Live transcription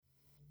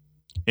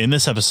In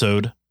this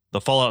episode, the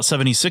Fallout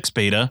 76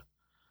 beta,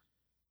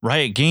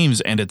 Riot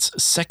Games and its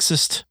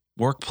sexist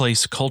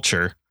workplace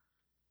culture,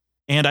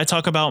 and I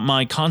talk about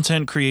my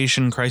content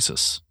creation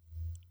crisis.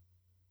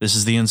 This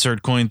is the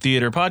Insert Coin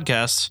Theater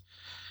podcast.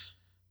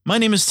 My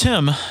name is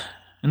Tim,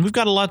 and we've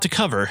got a lot to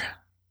cover,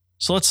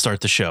 so let's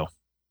start the show.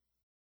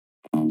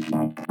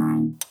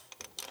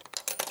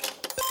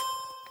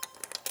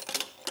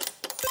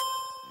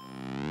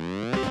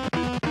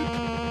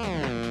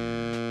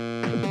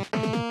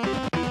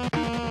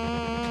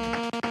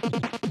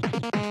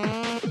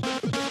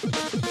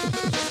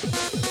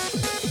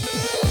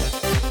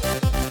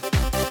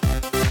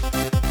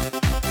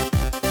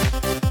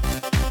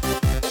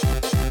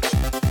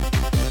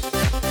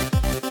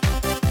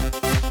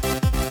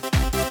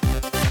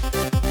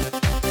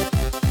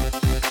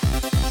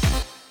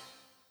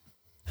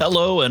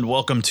 Hello and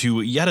welcome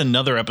to yet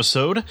another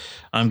episode.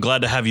 I'm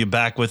glad to have you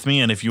back with me,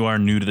 and if you are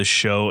new to the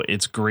show,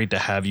 it's great to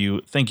have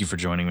you. Thank you for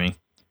joining me.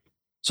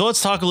 So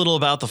let's talk a little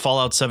about the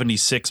Fallout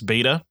 76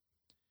 beta.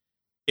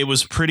 It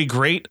was pretty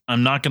great,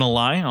 I'm not going to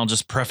lie. I'll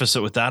just preface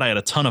it with that. I had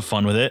a ton of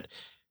fun with it.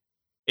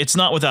 It's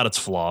not without its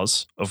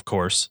flaws, of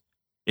course.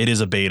 It is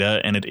a beta,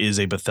 and it is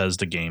a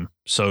Bethesda game,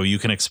 so you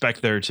can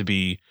expect there to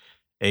be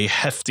a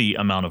hefty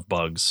amount of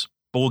bugs,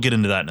 but we'll get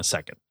into that in a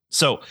second.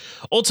 So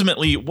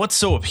ultimately, what's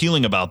so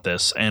appealing about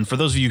this? And for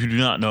those of you who do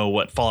not know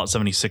what Fallout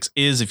 76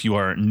 is, if you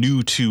are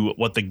new to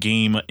what the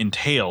game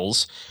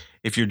entails,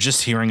 if you're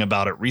just hearing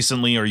about it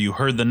recently or you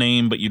heard the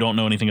name but you don't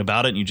know anything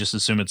about it and you just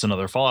assume it's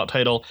another Fallout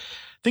title,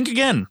 think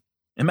again.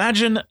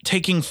 Imagine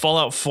taking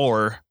Fallout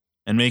 4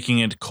 and making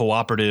it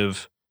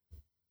cooperative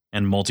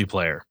and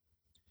multiplayer.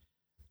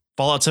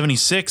 Fallout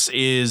 76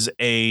 is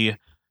a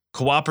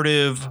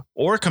cooperative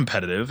or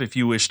competitive, if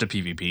you wish to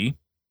PvP,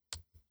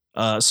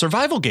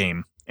 survival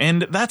game.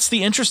 And that's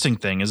the interesting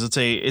thing is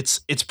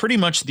it's pretty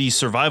much the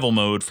survival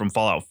mode from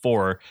Fallout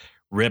 4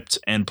 ripped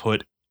and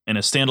put in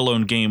a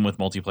standalone game with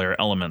multiplayer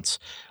elements,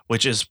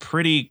 which is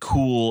pretty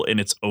cool in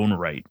its own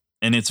right.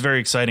 And it's very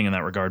exciting in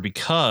that regard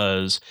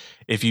because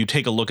if you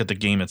take a look at the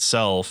game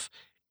itself,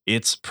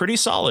 it's pretty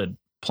solid.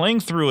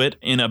 Playing through it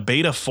in a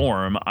beta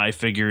form, I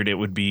figured it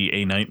would be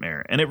a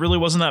nightmare, and it really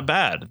wasn't that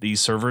bad. The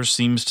servers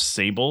seemed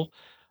stable.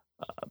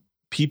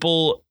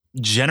 People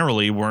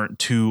generally weren't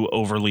too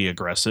overly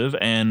aggressive,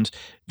 and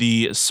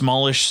the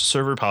smallish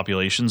server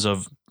populations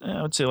of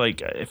I would say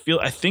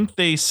I think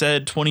they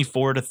said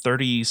 24 to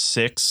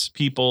 36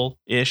 people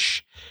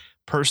ish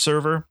per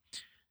server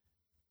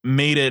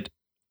made it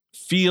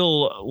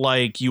feel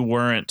like you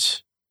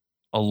weren't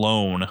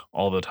alone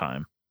all the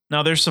time.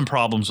 Now there's some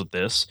problems with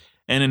this,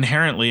 and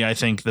inherently I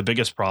think the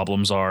biggest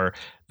problems are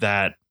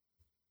that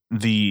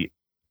it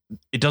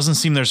doesn't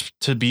seem there's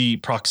to be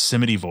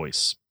proximity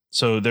voice.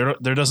 So there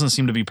doesn't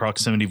seem to be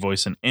proximity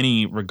voice in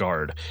any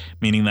regard,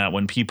 meaning that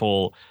when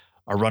people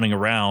are running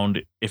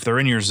around, if they're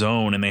in your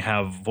zone and they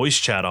have voice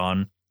chat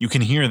on, you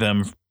can hear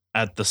them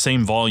at the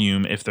same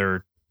volume if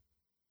they're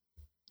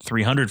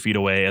 300 feet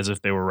away as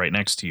if they were right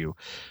next to you.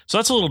 So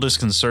that's a little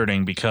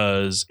disconcerting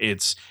because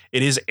it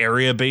is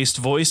area-based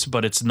voice,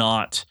 but it's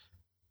not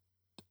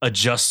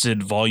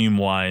adjusted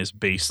volume-wise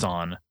based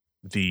on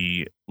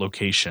the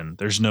location.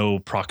 There's no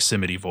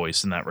proximity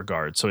voice in that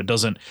regard. So it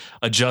doesn't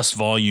adjust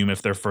volume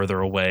if they're further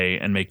away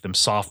and make them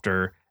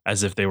softer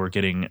as if they were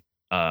getting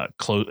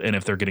close. And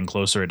if they're getting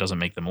closer, it doesn't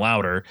make them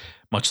louder,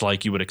 much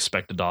like you would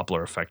expect a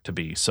Doppler effect to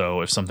be. So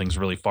if something's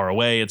really far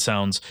away, it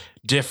sounds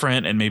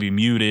different and maybe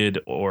muted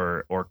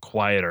or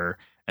quieter.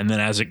 And then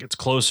as it gets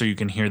closer, you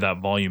can hear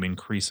that volume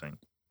increasing.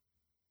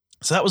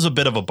 So that was a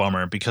bit of a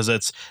bummer because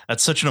that's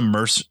such an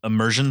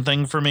immersion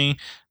thing for me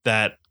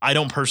that I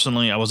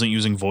wasn't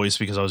using voice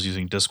because I was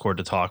using Discord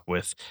to talk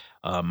with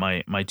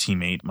my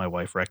teammate, my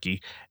wife Reki,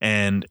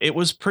 and it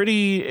was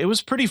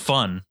pretty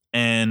fun.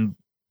 And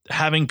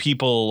having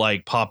people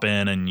like pop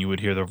in and you would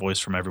hear their voice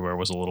from everywhere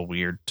was a little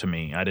weird to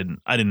me. I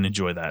didn't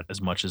enjoy that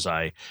as much as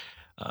I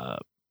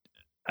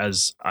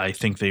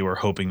think they were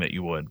hoping that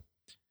you would.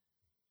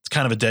 It's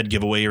kind of a dead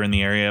giveaway you're in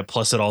the area.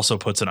 Plus, it also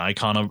puts an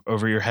icon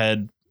over your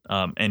head.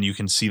 And you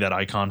can see that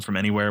icon from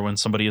anywhere when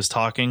somebody is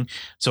talking.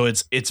 So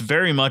it's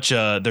very much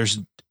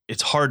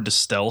it's hard to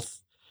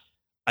stealth.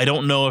 I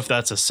don't know if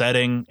that's a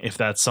setting, if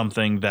that's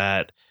something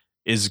that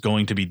is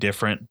going to be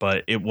different,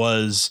 but it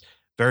was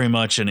very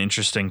much an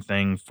interesting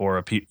thing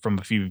from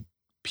a few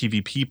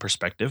PvP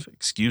perspective.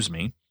 Excuse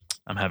me.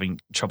 I'm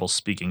having trouble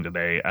speaking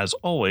today. As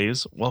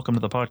always, welcome to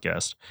the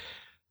podcast.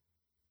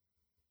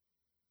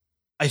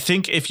 I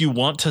think if you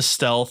want to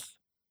stealth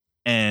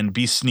and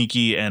be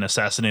sneaky and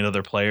assassinate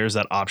other players,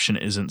 that option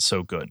isn't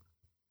so good.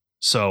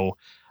 So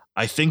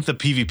I think the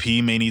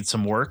PvP may need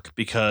some work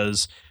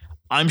because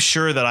I'm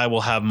sure that I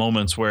will have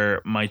moments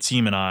where my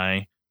team and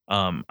I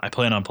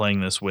plan on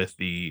playing this with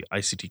the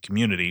ICT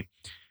community,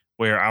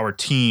 where our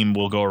team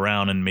will go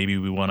around and maybe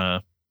we want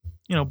to,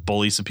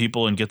 bully some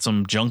people and get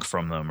some junk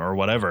from them or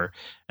whatever.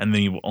 And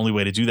the only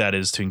way to do that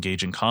is to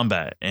engage in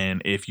combat.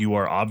 And if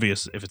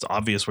it's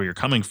obvious where you're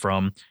coming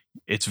from,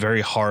 it's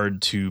very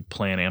hard to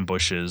plan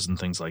ambushes and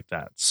things like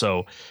that.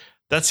 So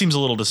that seems a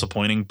little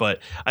disappointing, but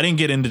I didn't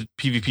get into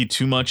PvP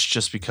too much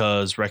just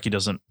because Reki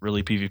doesn't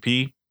really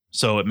PvP.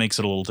 So it makes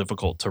it a little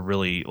difficult to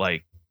really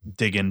like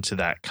dig into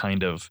that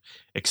kind of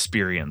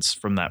experience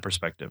from that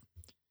perspective.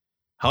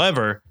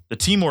 However, the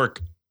teamwork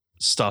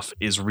stuff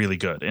is really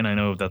good. And I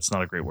know that's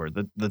not a great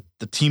word.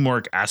 The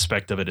teamwork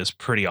aspect of it is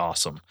pretty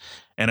awesome.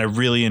 And I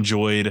really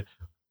enjoyed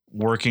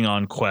working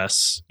on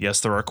quests. Yes,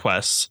 there are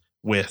quests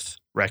with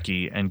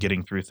Reki and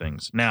getting through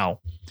things. Now,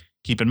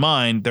 keep in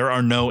mind, there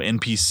are no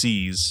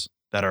NPCs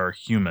that are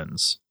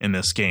humans in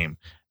this game.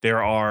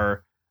 There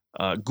are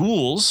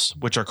ghouls,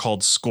 which are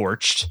called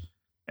Scorched,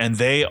 and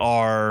they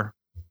are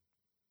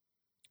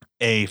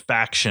a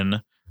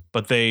faction,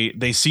 but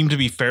they seem to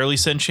be fairly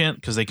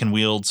sentient because they can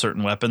wield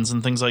certain weapons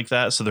and things like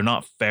that. So they're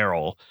not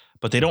feral,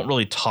 but they don't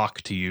really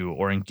talk to you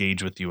or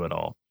engage with you at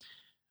all.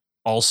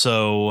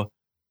 Also,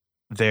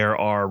 there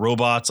are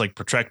robots like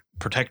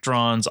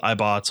Protectrons,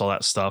 iBots, all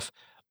that stuff.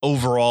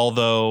 Overall,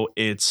 though,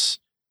 it's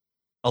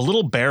a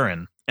little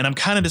barren, and I'm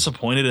kind of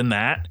disappointed in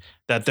that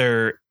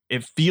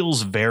it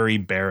feels very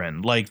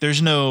barren. Like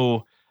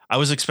I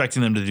was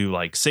expecting them to do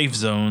like safe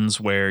zones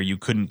where you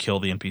couldn't kill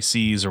the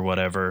NPCs or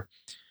whatever,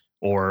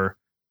 or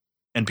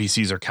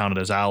NPCs are counted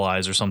as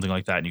allies or something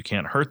like that, and you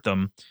can't hurt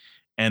them.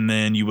 And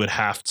then you would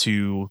have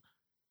to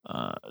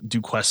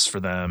do quests for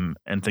them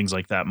and things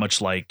like that,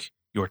 much like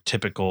your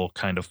typical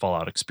kind of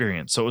Fallout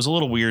experience. So it was a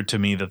little weird to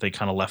me that they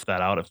kind of left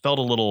that out. It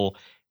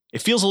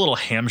feels a little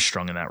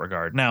hamstrung in that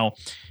regard. Now,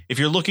 if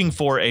you're looking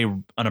for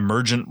an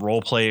emergent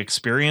roleplay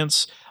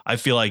experience, I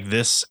feel like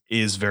this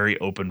is very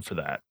open for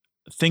that.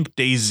 Think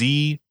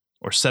DayZ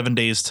or 7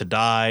 Days to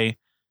Die,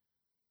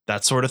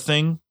 that sort of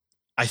thing.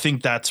 I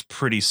think that's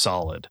pretty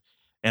solid.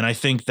 And I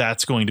think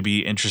that's going to be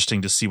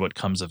interesting to see what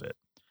comes of it.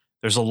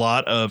 There's a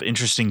lot of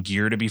interesting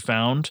gear to be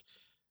found.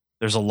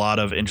 There's a lot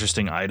of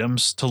interesting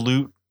items to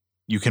loot.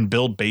 You can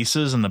build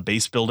bases, and the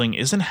base building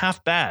isn't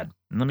half bad.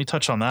 And let me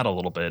touch on that a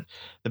little bit.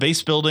 The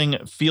base building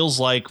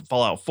feels like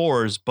Fallout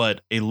 4's,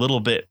 but a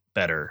little bit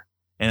better.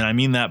 And I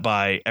mean that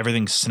by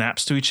everything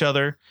snaps to each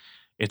other.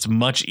 It's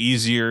much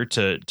easier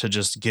to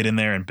just get in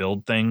there and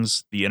build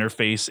things. The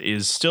interface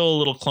is still a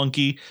little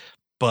clunky,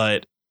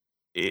 but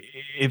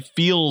it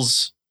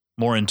feels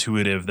more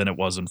intuitive than it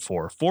was in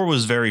 4. 4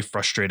 was very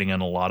frustrating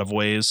in a lot of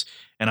ways,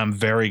 and I'm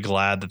very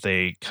glad that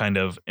they kind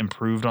of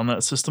improved on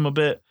that system a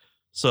bit.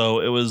 So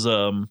it was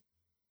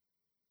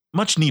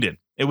much needed.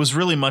 It was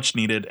really much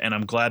needed, and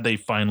I'm glad they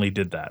finally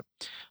did that.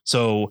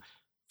 So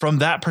from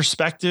that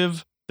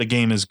perspective, the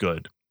game is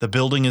good. The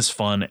building is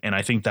fun, and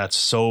I think that's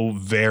so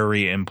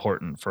very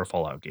important for a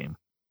Fallout game.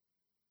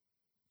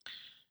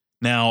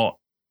 Now,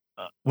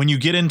 when you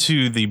get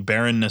into the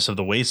barrenness of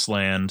the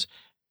wasteland,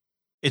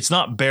 it's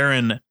not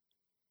barren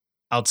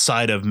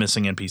outside of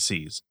missing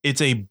NPCs.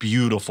 It's a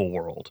beautiful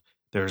world.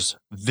 There's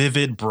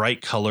vivid,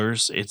 bright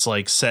colors. It's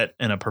like set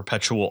in a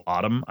perpetual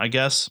autumn, I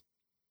guess.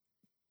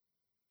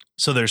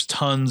 So there's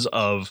tons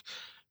of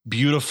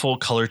beautiful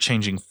color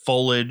changing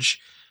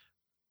foliage,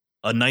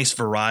 a nice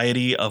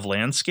variety of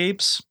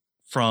landscapes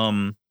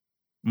from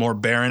more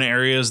barren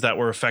areas that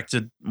were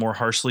affected more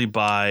harshly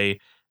by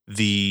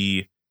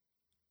the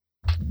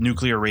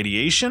nuclear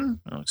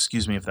radiation. Oh,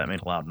 excuse me if that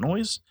made a loud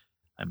noise.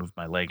 I moved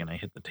my leg and I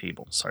hit the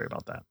table. Sorry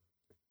about that.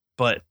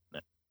 But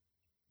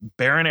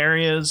barren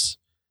areas,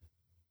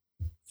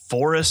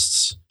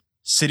 forests,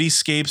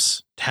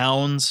 cityscapes,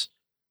 towns,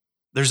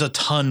 there's a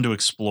ton to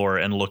explore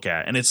and look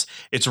at. And it's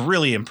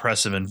really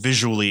impressive, and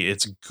visually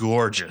it's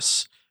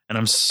gorgeous. And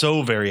I'm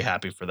so very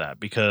happy for that,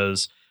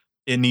 because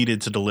it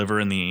needed to deliver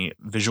in the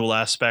visual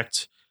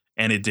aspect,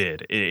 and it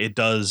did. It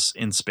does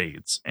in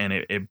spades, and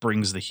it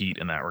brings the heat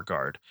in that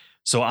regard.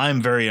 So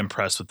I'm very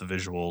impressed with the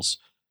visuals.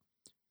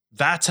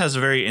 VATS has a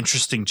very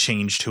interesting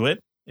change to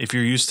it. If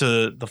you're used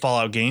to the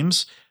Fallout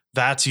games,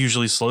 VATS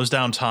usually slows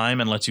down time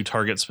and lets you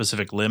target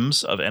specific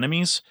limbs of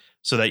enemies,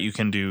 so that you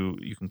can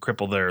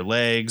cripple their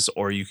legs,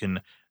 or you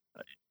can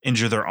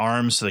injure their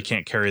arms so they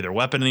can't carry their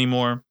weapon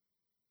anymore.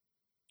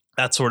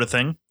 That sort of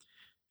thing.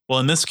 Well,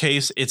 in this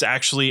case, it's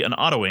actually an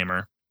auto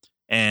aimer.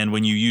 And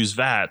when you use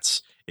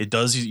VATS, it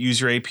does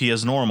use your AP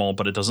as normal,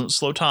 but it doesn't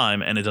slow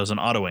time, and it doesn't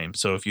auto aim.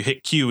 So if you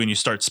hit Q and you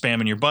start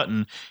spamming your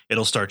button,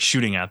 it'll start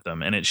shooting at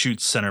them, and it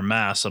shoots center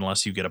mass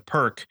unless you get a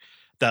perk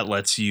that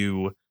lets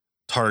you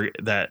target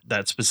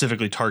that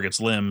specifically targets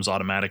limbs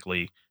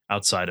automatically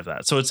outside of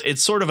that. So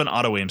it's sort of an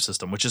auto aim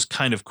system, which is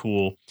kind of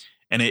cool.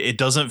 And it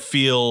doesn't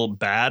feel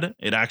bad.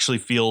 It actually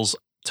feels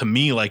to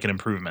me like an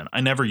improvement. I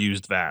never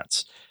used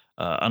VATS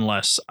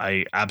unless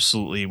I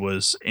absolutely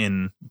was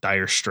in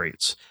dire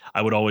straits.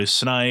 I would always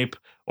snipe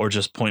or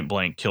just point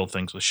blank kill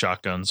things with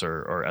shotguns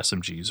or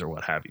SMGs or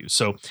what have you.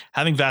 So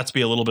having VATS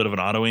be a little bit of an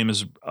auto aim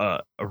is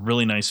a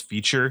really nice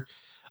feature.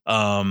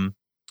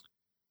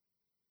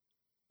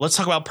 Let's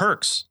talk about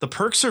perks. The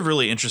perks are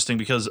really interesting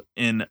because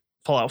in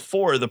Fallout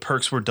 4, the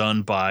perks were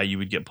done by, you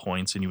would get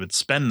points and you would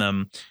spend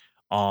them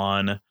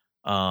on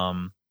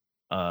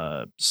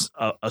a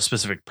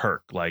specific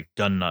perk like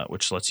Gun Nut,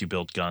 which lets you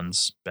build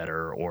guns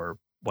better or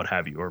what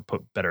have you, or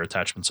put better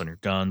attachments on your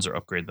guns or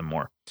upgrade them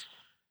more.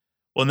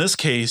 Well, in this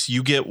case,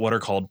 you get what are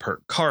called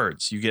perk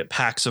cards. You get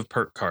packs of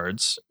perk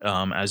cards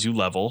as you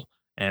level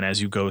and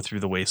as you go through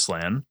the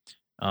wasteland,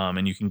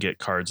 and you can get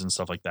cards and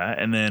stuff like that.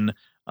 And then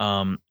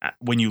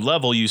when you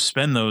level, you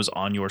spend those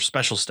on your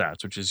special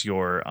stats, which is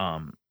your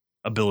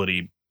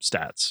ability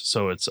stats.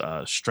 So it's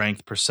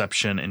strength,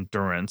 perception,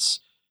 endurance,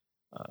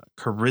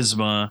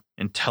 charisma,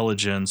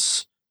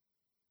 intelligence.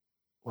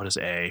 What is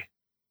A?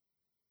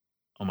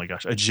 Oh my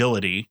gosh,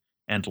 agility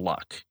and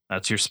luck.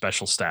 That's your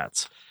special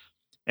stats.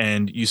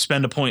 And you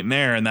spend a point in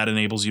there, and that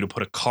enables you to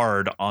put a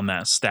card on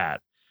that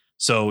stat.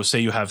 So, say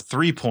you have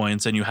 3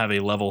 points and you have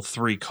a level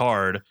 3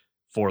 card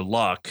for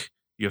luck.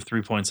 You have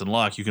 3 points in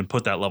luck. You can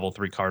put that level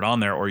 3 card on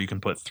there, or you can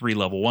put 3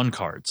 level 1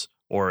 cards,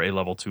 or a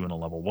level 2 and a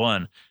level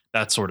 1,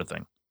 that sort of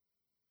thing.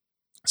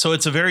 So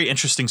it's a very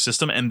interesting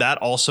system, and that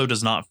also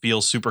does not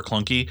feel super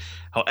clunky.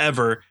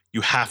 However,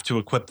 you have to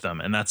equip them,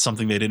 and that's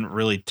something they didn't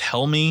really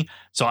tell me.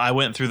 So I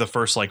went through the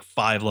first like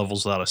 5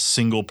 levels without a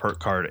single perk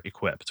card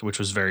equipped, which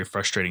was very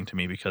frustrating to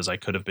me because I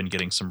could have been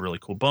getting some really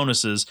cool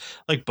bonuses,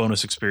 like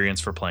bonus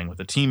experience for playing with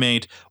a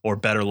teammate, or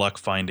better luck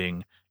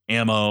finding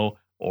ammo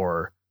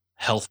or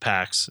health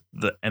packs,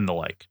 and the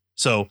like.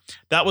 So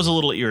that was a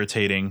little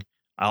irritating.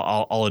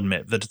 I'll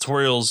admit the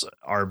tutorials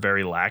are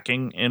very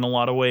lacking in a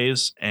lot of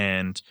ways,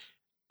 and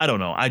I don't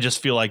know. I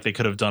just feel like they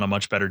could have done a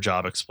much better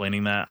job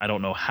explaining that. I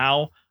don't know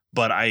how,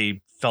 but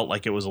I felt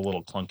like it was a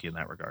little clunky in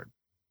that regard.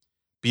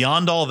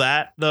 Beyond all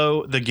that,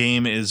 though, the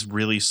game is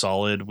really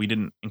solid. We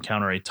didn't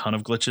encounter a ton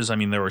of glitches. I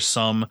mean, there were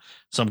some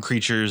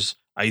creatures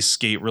ice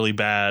skate really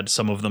bad.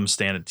 Some of them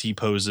stand at T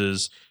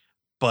poses,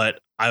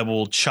 but I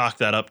will chalk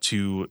that up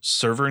to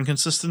server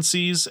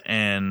inconsistencies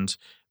and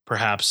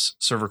perhaps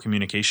server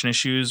communication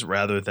issues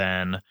rather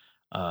than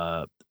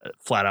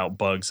flat out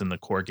bugs in the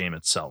core game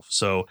itself.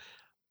 So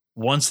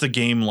once the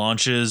game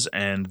launches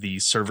and the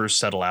servers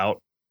settle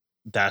out,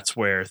 that's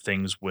where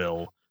things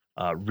will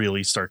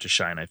really start to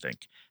shine, I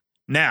think.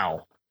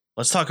 Now,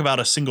 let's talk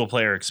about a single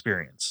player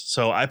experience.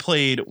 So I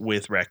played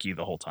with Reki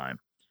the whole time.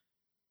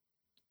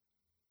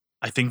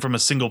 I think from a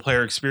single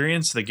player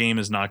experience, the game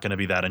is not going to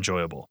be that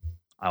enjoyable.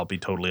 I'll be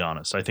totally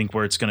honest. I think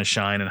where it's going to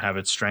shine and have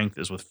its strength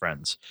is with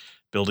friends,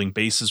 building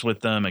bases with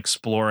them,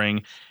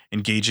 exploring,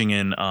 engaging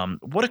in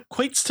what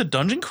equates to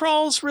dungeon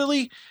crawls,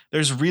 really.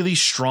 There's really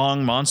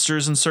strong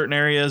monsters in certain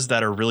areas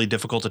that are really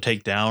difficult to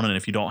take down. And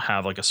if you don't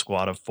have like a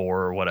squad of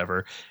 4 or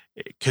whatever,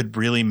 it could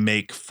really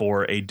make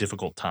for a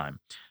difficult time.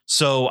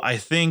 So I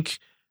think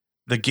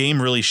the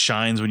game really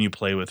shines when you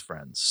play with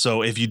friends.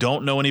 So if you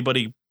don't know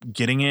anybody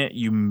getting it,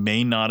 you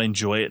may not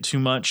enjoy it too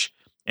much.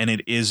 And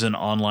it is an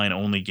online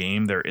only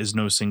game. There is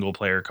no single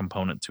player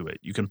component to it.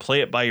 You can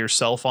play it by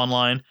yourself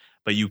online,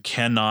 but you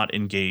cannot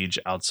engage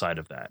outside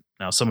of that.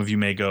 Now, some of you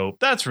may go,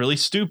 that's really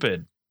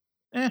stupid.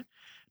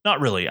 Not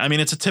really. I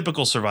mean, it's a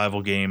typical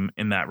survival game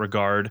in that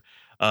regard.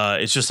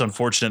 It's just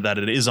unfortunate that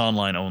it is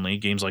online only.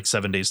 Games like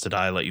 7 Days to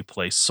Die let you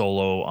play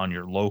solo on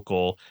your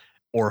local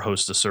or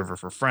host a server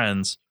for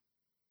friends.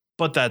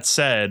 But that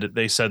said,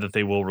 they said that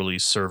they will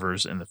release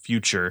servers in the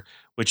future,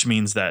 which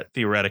means that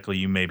theoretically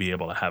you may be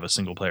able to have a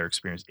single player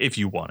experience if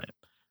you want it.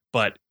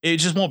 But it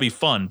just won't be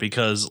fun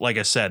because, like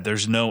I said,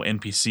 there's no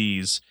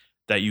NPCs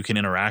that you can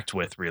interact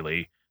with,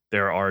 really.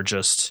 There are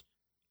just,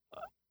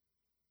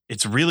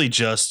 it's really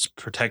just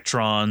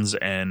protectrons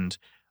and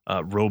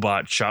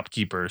robot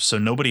shopkeepers. So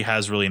nobody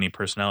has really any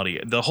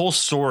personality. The whole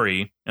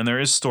story, and there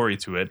is story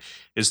to it,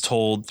 is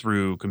told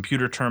through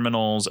computer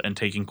terminals and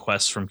taking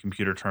quests from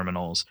computer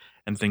terminals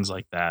and things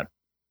like that.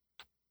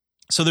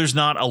 So there's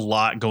not a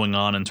lot going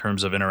on in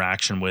terms of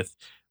interaction with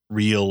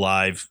real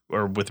live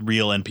or with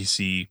real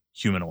NPC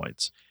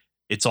humanoids.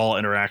 It's all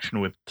interaction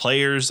with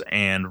players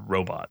and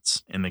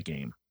robots in the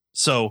game.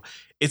 So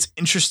it's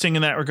interesting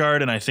in that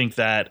regard, and I think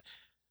that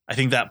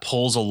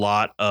pulls a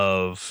lot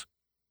of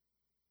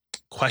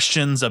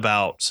questions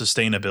about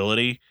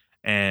sustainability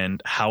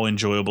and how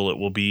enjoyable it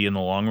will be in the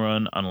long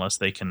run unless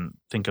they can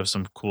think of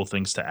some cool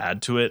things to add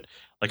to it.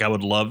 Like I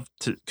would love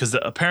to, because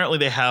apparently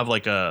they have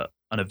like an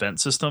event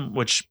system,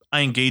 which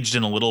I engaged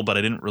in a little, but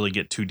I didn't really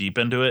get too deep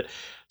into it.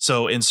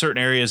 So in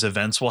certain areas,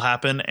 events will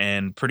happen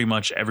and pretty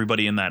much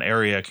everybody in that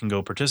area can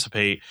go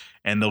participate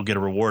and they'll get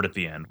a reward at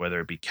the end,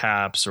 whether it be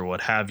caps or what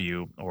have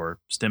you, or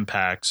stim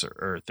packs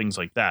or things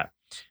like that.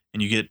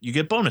 And you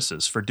get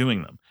bonuses for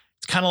doing them.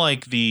 It's kind of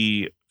like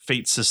the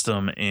fate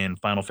system in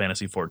Final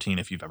Fantasy XIV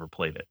if you've ever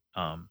played it.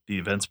 The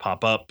events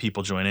pop up,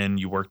 people join in,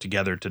 you work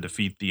together to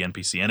defeat the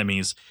NPC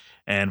enemies,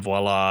 and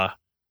voila,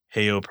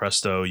 heyo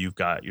presto, you've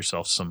got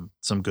yourself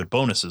some good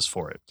bonuses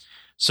for it.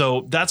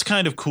 So that's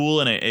kind of cool,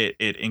 and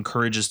it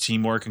encourages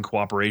teamwork and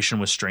cooperation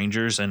with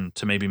strangers and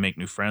to maybe make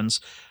new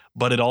friends.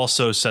 But it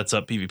also sets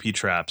up PvP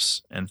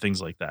traps and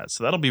things like that.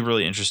 So that'll be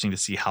really interesting to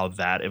see how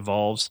that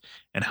evolves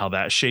and how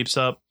that shapes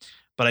up.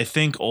 But I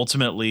think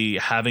ultimately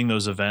having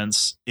those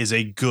events is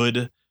a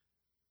good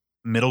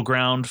middle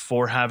ground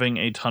for having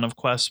a ton of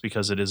quests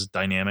because it is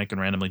dynamic and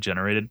randomly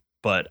generated.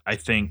 But I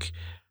think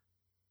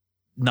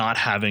not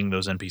having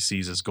those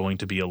NPCs is going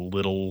to be a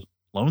little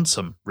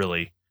lonesome,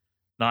 really.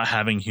 Not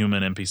having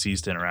human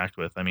NPCs to interact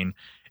with. I mean,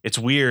 it's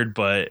weird,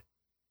 but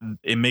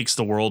it makes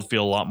the world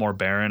feel a lot more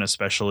barren,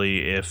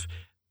 especially if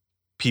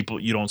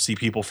you don't see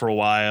people for a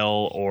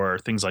while or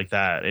things like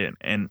that.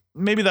 And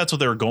maybe that's what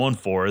they were going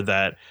for.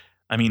 That,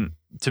 I mean,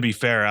 to be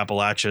fair,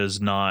 Appalachia is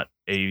not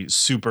a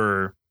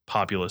super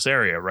populous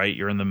area, right?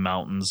 You're in the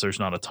mountains. There's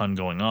not a ton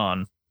going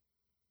on,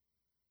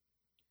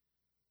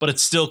 but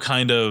it's still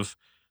kind of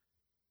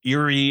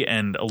eerie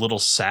and a little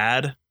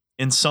sad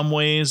in some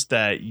ways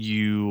that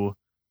you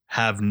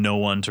have no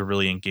one to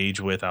really engage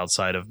with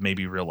outside of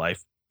maybe real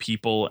life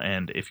people.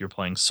 And if you're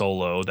playing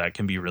solo, that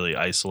can be really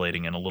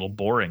isolating and a little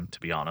boring, to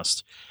be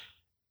honest.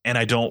 And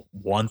I don't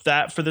want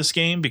that for this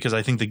game because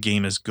I think the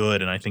game is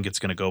good and I think it's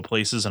going to go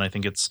places, and I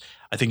think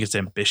it's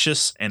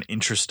ambitious and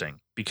interesting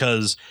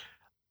because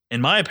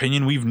in my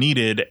opinion we've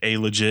needed a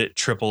legit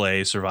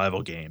AAA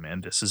survival game,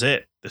 and this is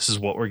it. This is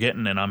what we're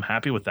getting, and I'm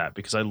happy with that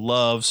because I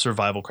love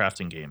survival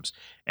crafting games.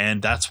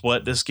 And that's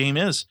what this game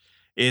is.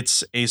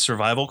 It's a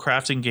survival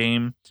crafting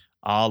game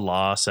a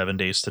la 7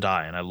 Days to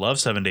Die, and I love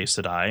 7 Days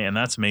to Die, and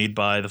that's made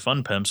by the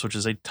Fun Pimps, which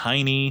is a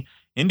tiny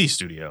indie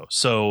studio.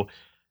 So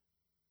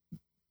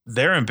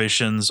their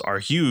ambitions are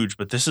huge,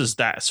 but this is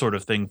that sort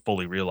of thing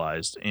fully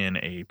realized in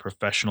a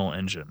professional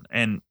engine.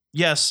 And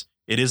yes,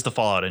 it is the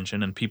Fallout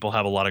engine, and people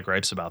have a lot of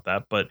gripes about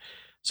that. But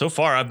so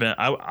far,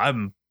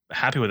 I'm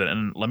happy with it.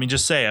 And let me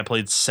just say, I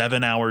played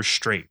 7 hours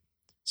straight.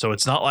 So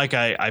it's not like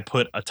I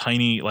put a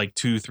tiny like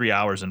 2-3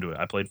 hours into it.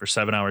 I played for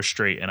 7 hours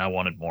straight, and I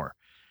wanted more.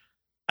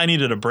 I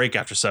needed a break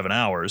after 7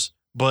 hours,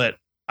 but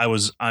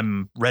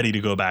I'm ready to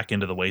go back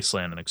into the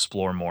wasteland and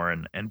explore more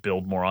and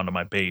build more onto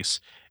my base.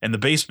 And the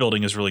base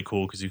building is really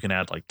cool because you can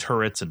add like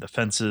turrets and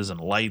defenses and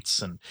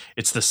lights, and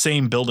it's the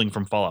same building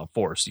from Fallout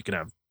 4. So you can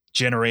have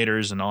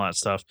generators and all that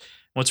stuff.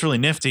 What's really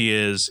nifty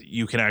is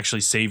you can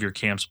actually save your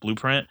camp's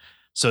blueprint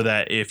so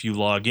that if you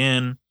log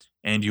in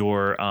and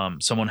your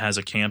someone has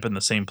a camp in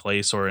the same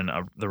place or in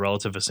the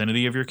relative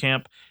vicinity of your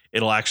camp,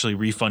 it'll actually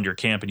refund your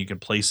camp and you can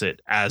place it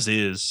as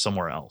is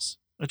somewhere else,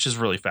 which is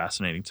really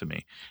fascinating to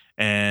me.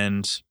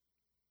 And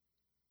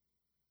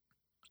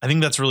I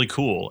think that's really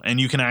cool. And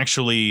you can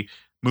actually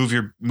move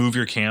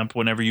your camp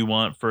whenever you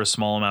want for a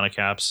small amount of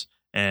caps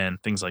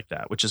and things like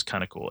that, which is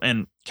kind of cool.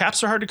 And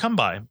caps are hard to come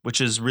by, which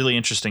is really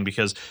interesting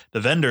because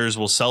the vendors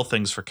will sell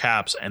things for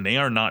caps and they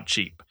are not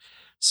cheap.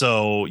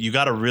 So you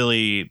got to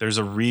really, there's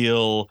a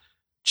real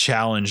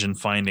challenge in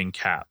finding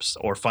caps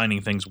or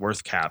finding things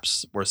worth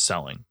caps worth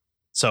selling.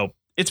 So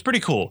it's pretty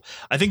cool.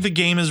 I think the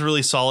game is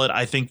really solid.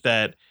 I think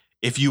that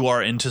if you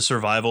are into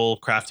survival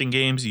crafting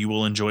games, you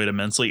will enjoy it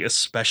immensely,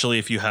 especially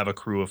if you have a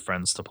crew of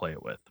friends to play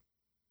it with.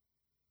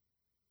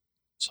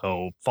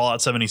 So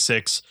Fallout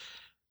 76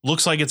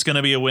 looks like it's going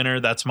to be a winner.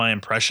 That's my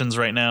impressions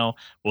right now.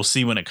 We'll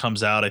see when it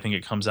comes out. I think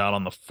it comes out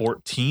on the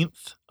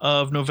 14th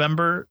of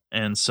November.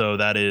 And so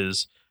that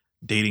is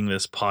dating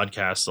this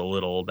podcast a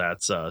little.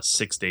 That's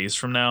 6 days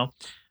from now.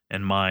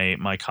 And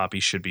my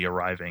copy should be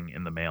arriving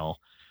in the mail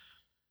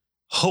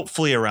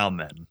hopefully around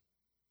then.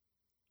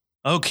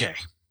 Okay.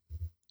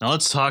 Now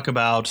let's talk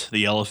about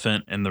the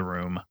elephant in the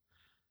room.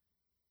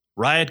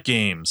 Riot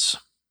Games.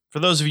 For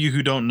those of you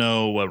who don't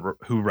know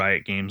who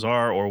Riot Games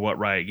are or what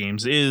Riot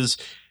Games is,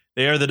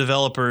 they are the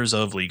developers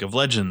of League of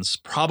Legends,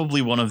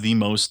 probably one of the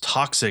most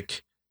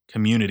toxic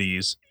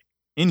communities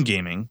in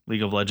gaming.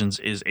 League of Legends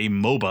is a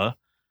MOBA,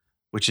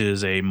 which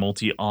is a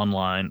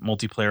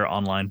multiplayer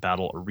online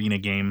battle arena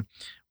game,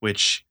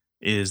 which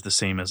is the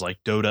same as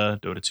like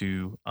Dota, Dota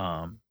 2,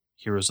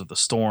 Heroes of the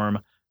Storm,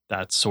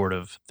 that sort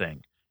of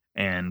thing.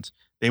 And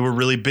they were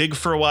really big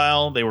for a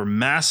while. They were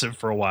massive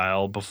for a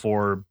while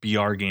before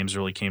BR games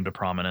really came to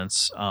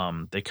prominence.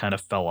 They kind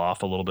of fell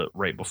off a little bit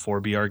right before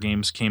BR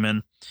games came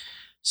in.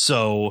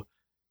 So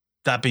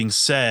that being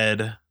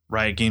said,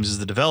 Riot Games is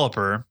the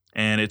developer,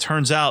 and it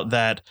turns out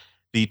that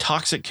the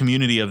toxic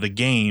community of the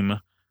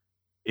game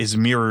is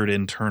mirrored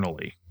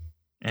internally.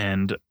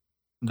 And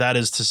that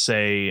is to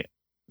say,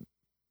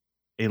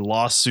 a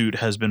lawsuit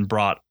has been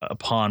brought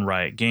upon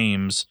Riot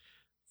Games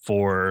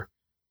for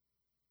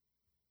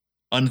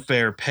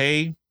unfair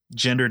pay,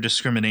 gender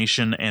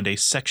discrimination, and a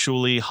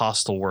sexually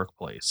hostile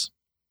workplace,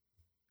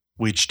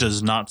 which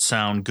does not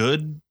sound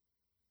good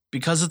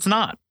because it's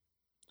not.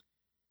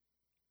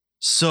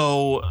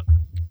 So,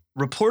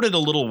 reported a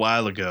little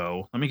while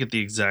ago, let me get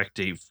the exact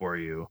date for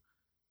you.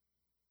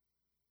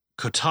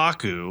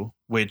 Kotaku,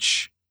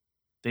 which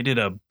they did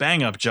a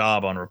bang up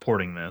job on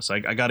reporting this.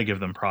 I got to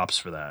give them props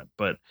for that.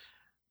 But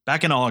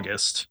back in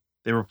August,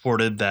 they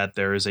reported that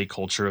there is a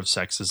culture of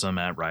sexism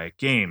at Riot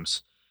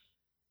Games.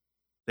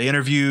 They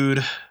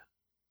interviewed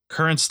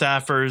current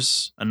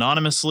staffers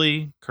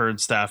anonymously, current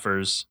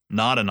staffers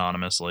not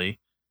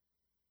anonymously,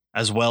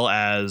 as well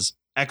as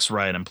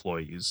ex-Riot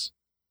employees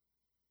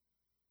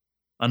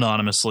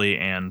anonymously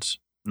and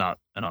not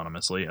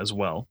anonymously as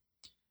well.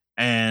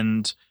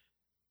 And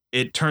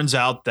it turns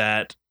out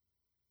that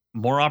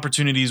more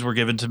opportunities were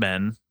given to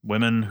men.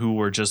 Women who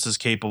were just as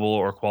capable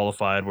or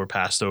qualified were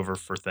passed over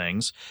for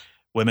things.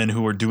 Women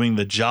who were doing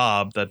the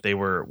job that they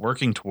were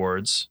working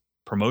towards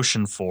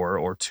promotion for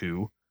or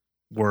to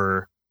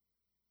were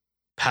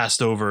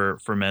passed over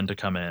for men to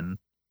come in.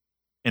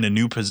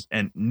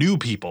 and new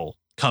people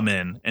come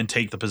in and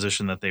take the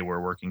position that they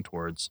were working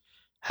towards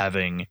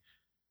having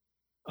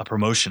a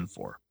promotion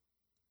for.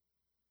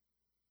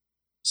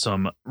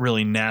 Some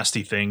really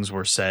nasty things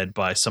were said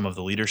by some of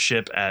the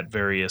leadership at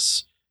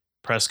various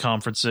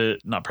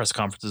not press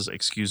conferences,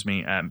 excuse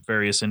me, at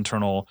various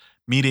internal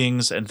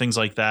meetings and things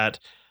like that.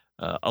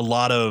 A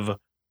lot of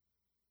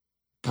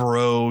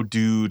bro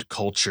dude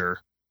culture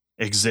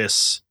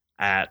exists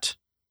at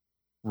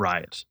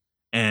Riot.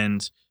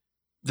 And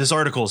this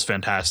article is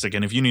fantastic.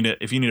 And if you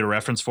need a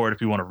reference for it,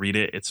 if you want to read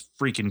it, it's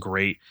freaking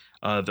great.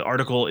 The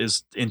article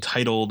is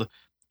entitled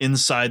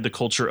 "Inside the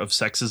Culture of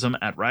Sexism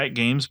at Riot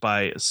Games"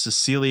 by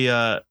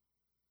Cecilia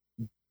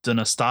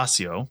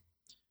D'Anastasio.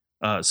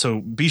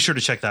 So be sure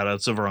to check that out.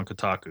 It's over on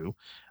Kotaku.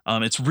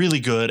 It's really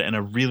good and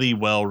a really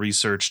well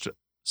researched,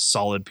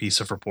 solid piece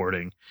of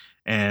reporting.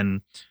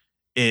 And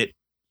it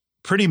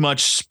pretty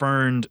much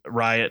spurned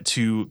Riot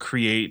to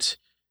create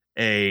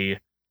a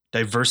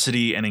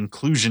diversity and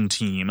inclusion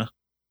team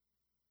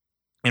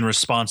in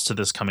response to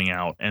this coming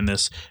out. And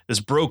this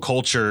bro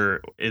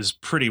culture is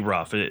pretty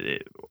rough.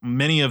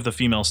 Many of the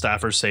female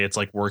staffers say it's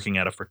like working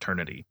at a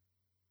fraternity.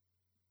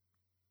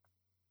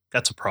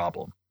 That's a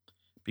problem,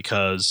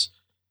 because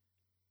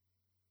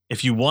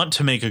if you want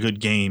to make a good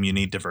game, you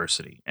need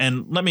diversity.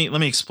 And let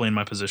me explain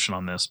my position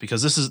on this,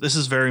 because this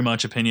is very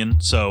much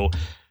opinion. So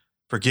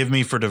forgive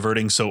me for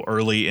diverting so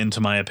early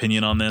into my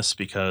opinion on this,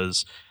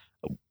 because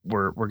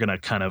we're gonna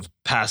kind of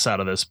pass out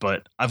of this,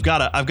 but I've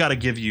got to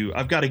give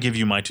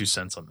you my 2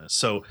 cents on this.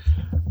 So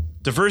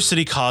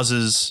diversity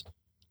causes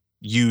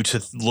you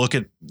to look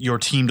at your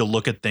team to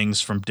look at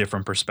things from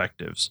different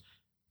perspectives.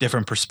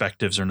 Different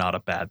perspectives are not a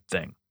bad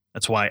thing.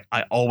 That's why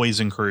I always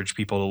encourage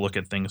people to look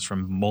at things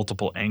from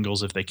multiple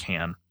angles if they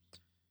can,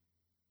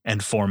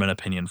 and form an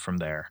opinion from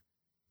there.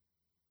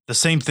 The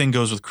same thing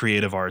goes with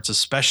creative arts,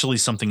 especially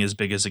something as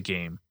big as a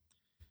game.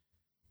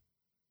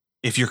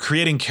 If you're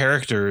creating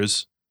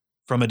characters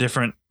from an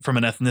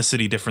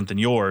ethnicity different than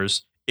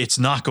yours, it's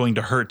not going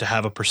to hurt to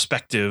have a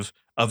perspective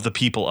of the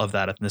people of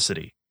that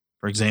ethnicity.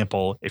 For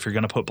example, if you're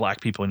going to put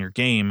black people in your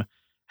game,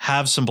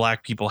 have some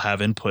black people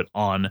have input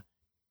on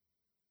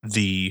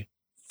the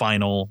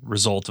final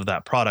result of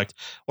that product,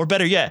 or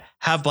better yet,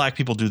 have black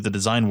people do the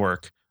design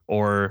work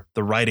or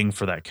the writing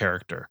for that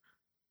character.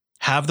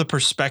 Have the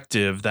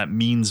perspective that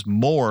means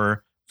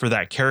more for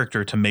that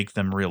character to make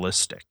them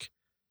realistic.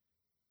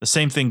 The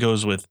same thing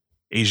goes with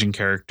Asian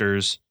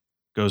characters,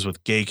 goes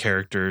with gay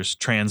characters,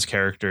 trans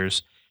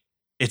characters.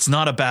 It's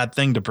not a bad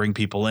thing to bring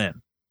people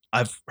in.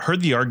 I've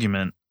heard the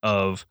argument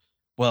of,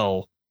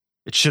 well,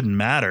 it shouldn't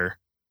matter,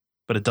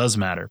 but it does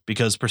matter,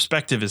 because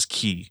perspective is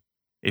key.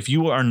 If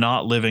you are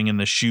not living in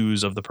the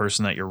shoes of the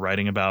person that you're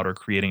writing about or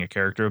creating a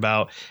character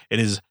about, it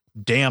is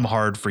damn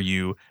hard for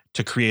you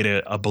to create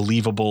a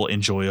believable,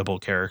 enjoyable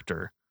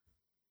character.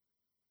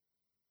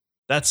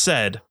 That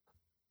said,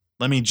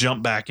 let me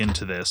jump back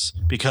into this,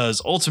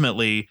 because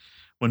ultimately,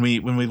 when we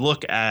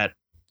look at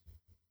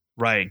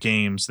Riot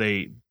Games,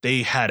 they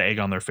had egg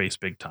on their face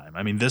big time.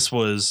 I mean, this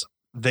was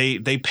they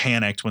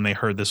panicked when they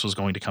heard this was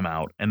going to come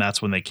out, and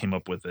that's when they came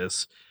up with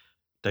this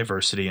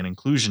diversity and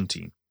inclusion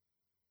team.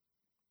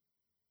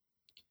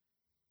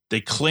 They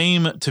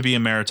claim to be a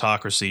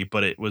meritocracy,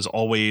 but it was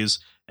always,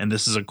 and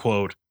this is a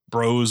quote,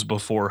 bros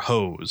before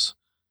hoes.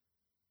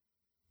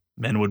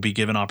 Men would be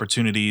given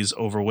opportunities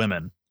over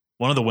women.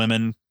 One of the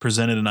women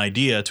presented an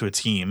idea to a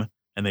team,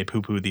 and they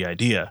poo-pooed the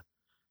idea.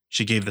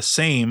 She gave the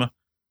same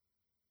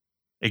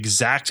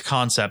exact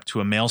concept to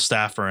a male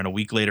staffer, and a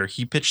week later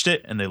he pitched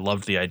it, and they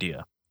loved the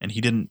idea. And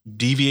he didn't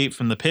deviate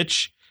from the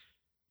pitch,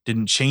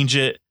 didn't change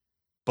it,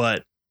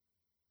 but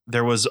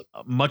there was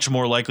much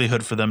more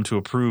likelihood for them to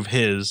approve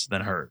his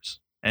than hers.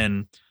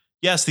 And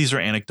yes, these are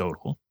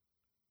anecdotal,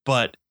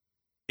 but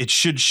it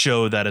should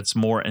show that it's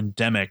more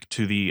endemic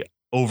to the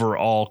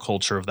overall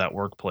culture of that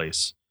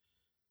workplace.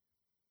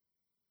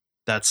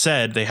 That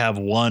said, they have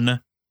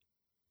one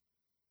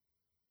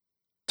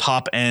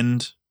top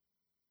end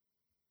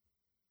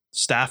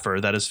staffer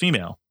that is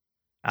female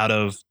out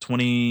of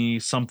 20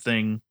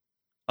 something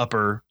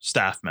upper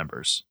staff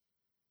members.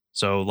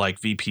 So like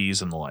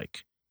VPs and the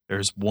like.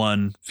 There's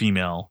one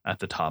female at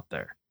the top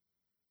there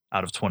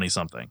out of 20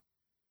 something.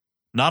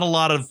 Not a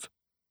lot of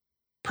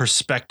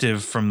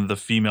perspective from the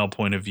female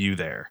point of view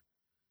there.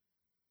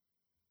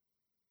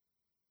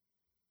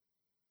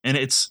 And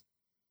it's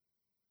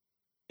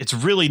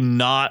really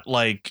not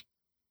like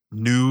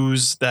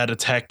news that a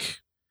tech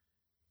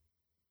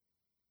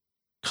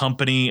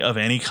company of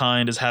any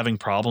kind is having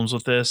problems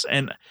with this.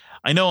 And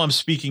I know I'm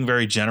speaking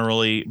very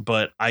generally,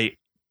 but I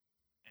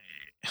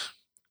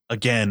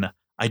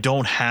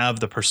don't have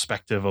the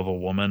perspective of a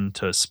woman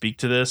to speak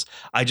to this.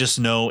 I just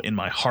know in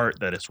my heart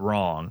that it's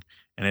wrong,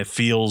 and it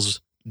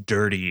feels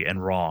dirty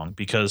and wrong,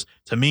 because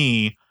to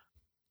me,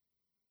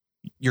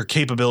 your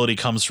capability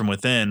comes from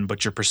within,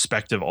 but your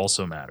perspective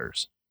also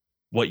matters.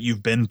 What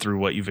you've been through,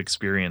 what you've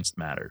experienced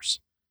matters.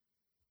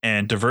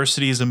 And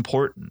diversity is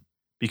important,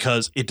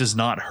 because it does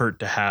not hurt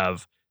to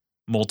have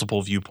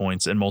multiple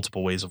viewpoints and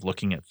multiple ways of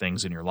looking at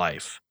things in your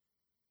life.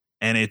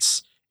 And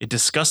it's it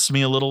disgusts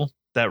me a little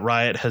that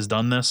Riot has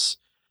done this,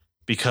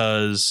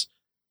 because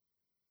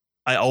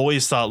I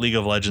always thought League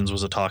of Legends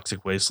was a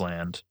toxic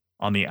wasteland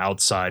on the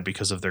outside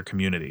because of their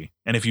community.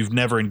 And if you've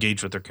never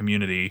engaged with their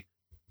community,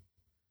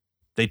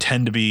 they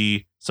tend to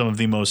be some of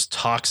the most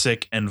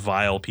toxic and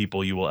vile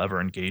people you will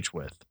ever engage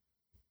with.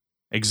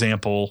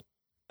 Example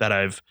that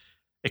I've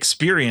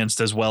experienced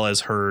as well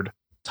as heard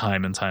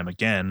time and time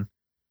again.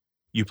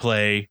 You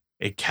play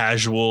a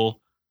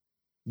casual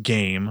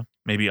game,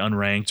 maybe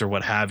unranked or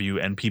what have you,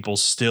 and people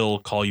still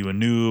call you a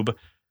noob,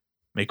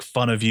 make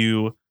fun of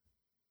you,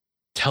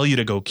 tell you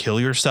to go kill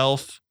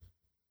yourself,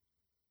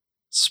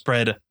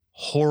 spread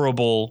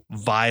horrible,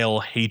 vile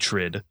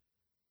hatred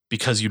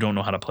because you don't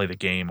know how to play the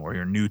game, or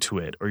you're new to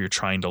it, or you're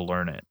trying to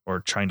learn it, or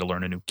trying to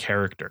learn a new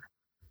character.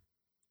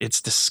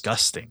 It's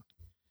disgusting.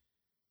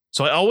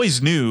 So I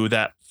always knew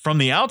that from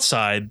the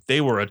outside, they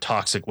were a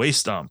toxic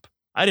waste dump.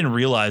 I didn't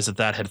realize that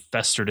that had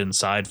festered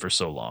inside for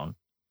so long.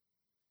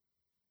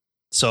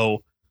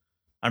 So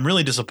I'm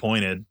really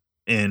disappointed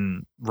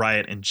in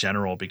Riot in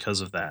general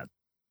because of that.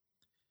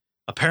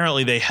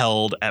 Apparently they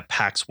held at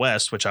PAX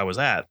West, which I was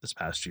at this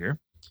past year,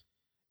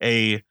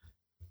 a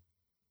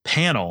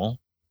panel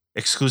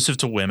exclusive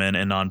to women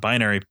and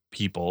non-binary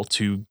people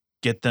to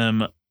get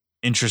them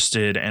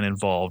interested and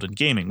involved in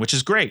gaming, which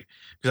is great,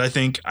 because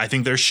I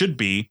think there should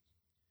be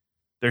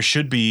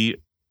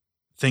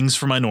things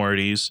for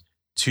minorities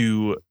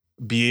to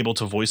be able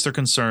to voice their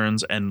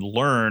concerns and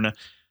learn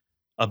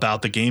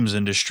about the games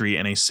industry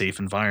in a safe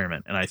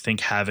environment. And I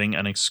think having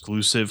an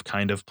exclusive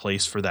kind of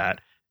place for that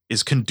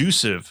is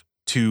conducive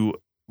to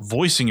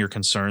voicing your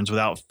concerns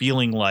without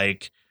feeling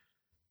like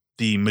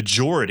the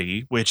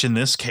majority, which in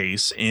this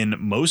case, in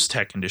most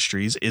tech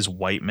industries, is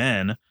white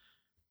men,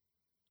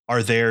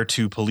 are there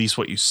to police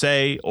what you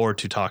say or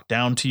to talk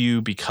down to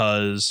you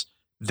because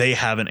they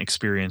haven't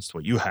experienced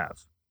what you have.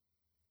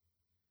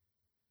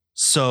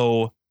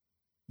 So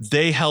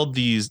they held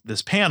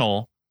this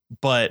panel,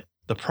 but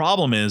the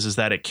problem is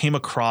that it came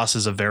across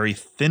as a very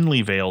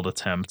thinly veiled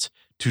attempt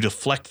to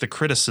deflect the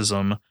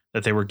criticism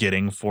that they were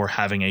getting for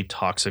having a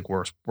toxic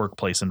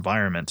workplace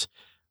environment,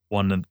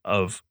 one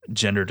of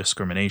gender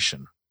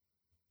discrimination.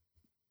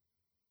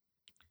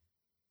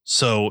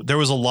 So there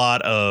was a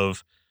lot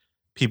of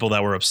people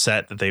that were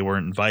upset that they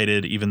weren't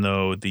invited, even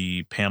though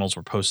the panels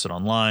were posted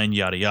online,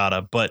 yada,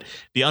 yada. But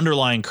the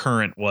underlying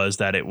current was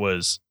that it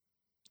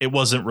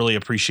wasn't really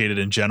appreciated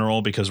in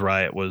general, because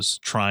Riot was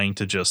trying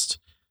to just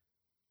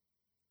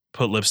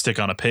put lipstick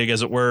on a pig,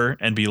 as it were,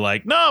 and be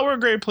like, no, we're a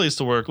great place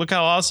to work. Look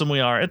how awesome we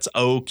are. It's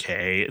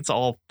okay. It's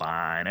all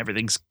fine.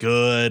 Everything's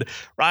good.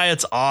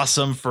 Riot's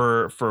awesome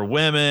for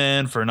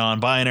women, for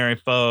non-binary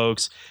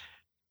folks.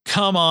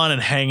 Come on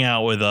and hang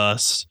out with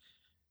us.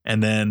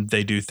 And then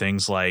they do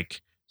things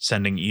like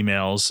sending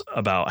emails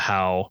about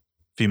how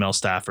female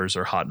staffers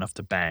are hot enough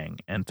to bang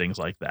and things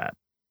like that.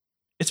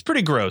 It's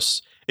pretty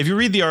gross. If you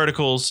read the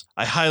articles,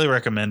 I highly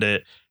recommend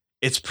it.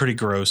 It's pretty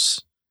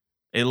gross.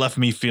 It left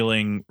me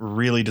feeling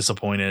really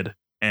disappointed,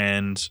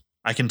 and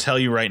I can tell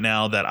you right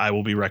now that I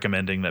will be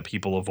recommending that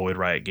people avoid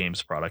Riot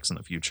Games products in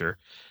the future.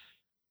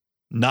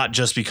 Not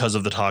just because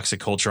of the toxic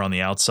culture on the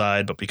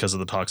outside, but because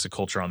of the toxic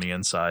culture on the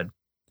inside.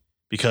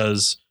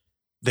 Because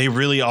they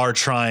really are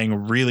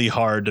trying really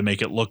hard to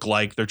make it look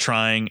like they're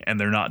trying, and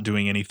they're not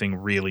doing anything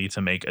really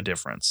to make a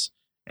difference.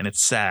 And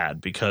it's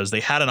sad, because they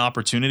had an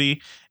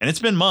opportunity, and it's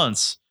been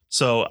months.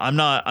 So I'm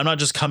not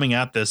just coming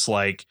at this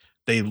like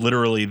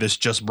this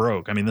just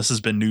broke. I mean, this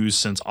has been news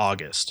since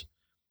August.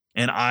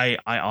 And I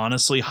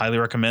honestly highly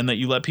recommend that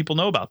you let people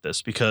know about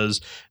this, because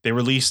they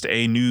released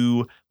a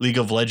new League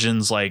of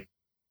Legends, like,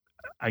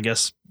 I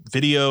guess,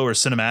 video or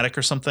cinematic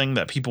or something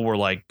that people were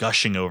like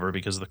gushing over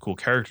because of the cool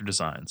character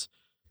designs.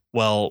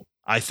 Well,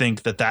 I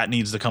think that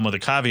needs to come with a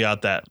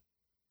caveat that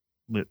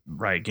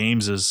Riot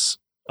Games is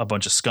a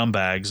bunch of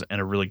scumbags and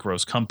a really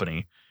gross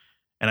company.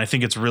 And I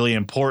think it's really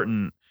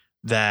important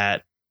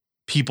that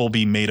people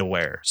be made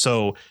aware.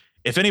 So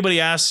if anybody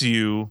asks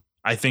you,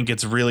 I think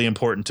it's really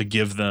important to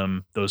give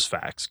them those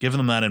facts, give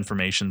them that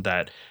information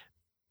that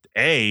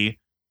A,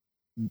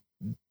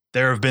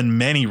 there have been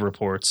many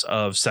reports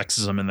of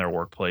sexism in their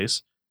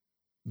workplace.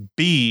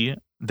 B,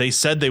 they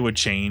said they would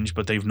change,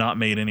 but they've not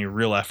made any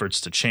real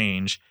efforts to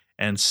change.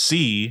 And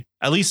C,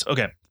 at least,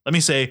 okay, let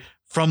me say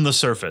from the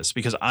surface,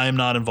 because I am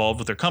not involved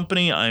with their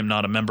company. I am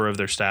not a member of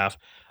their staff.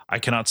 I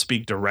cannot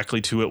speak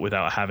directly to it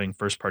without having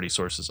first-party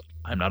sources.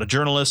 I'm not a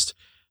journalist,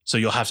 so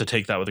you'll have to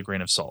take that with a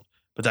grain of salt.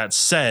 But that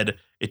said,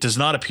 it does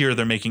not appear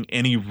they're making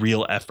any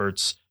real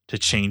efforts to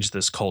change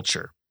this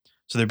culture.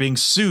 So they're being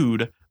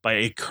sued by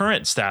a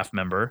current staff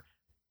member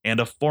and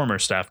a former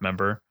staff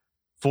member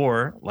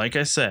for, like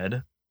I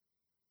said,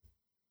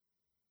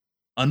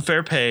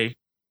 unfair pay,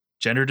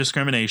 gender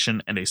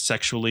discrimination, and a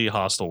sexually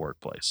hostile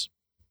workplace.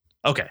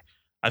 Okay,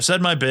 I've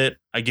said my bit.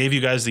 I gave you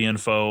guys the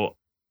info.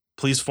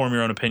 Please form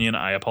your own opinion.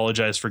 I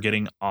apologize for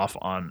getting off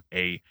on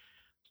a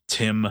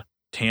Tim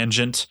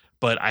tangent,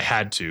 but I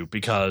had to,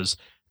 because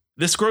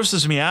this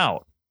grosses me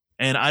out.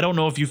 And I don't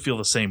know if you feel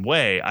the same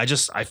way. I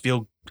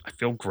feel I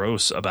feel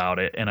gross about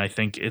it, and I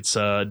think it's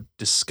a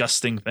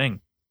disgusting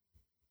thing.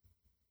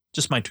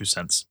 Just my 2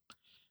 cents.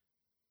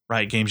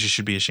 Riot Games, you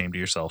should be ashamed of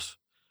yourself.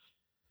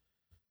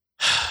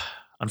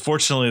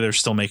 Unfortunately, they're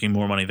still making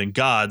more money than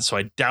God, so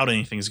I doubt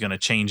anything's going to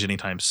change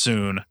anytime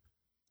soon.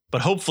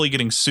 But hopefully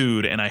getting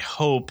sued, and I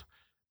hope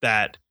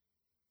that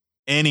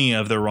any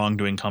of their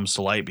wrongdoing comes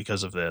to light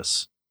because of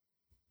this.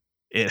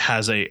 It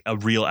has a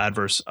real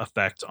adverse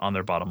effect on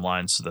their bottom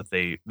line so that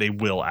they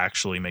will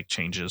actually make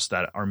changes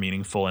that are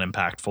meaningful and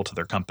impactful to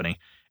their company.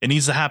 It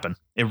needs to happen.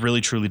 It really,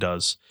 truly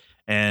does.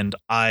 And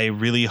I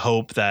really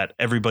hope that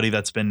everybody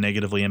that's been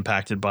negatively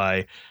impacted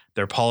by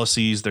their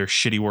policies, their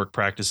shitty work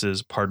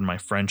practices, pardon my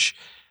French,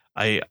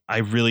 I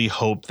really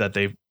hope that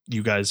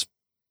you guys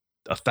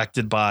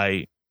affected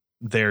by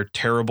their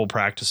terrible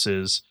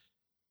practices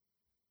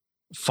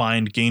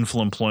find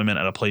gainful employment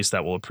at a place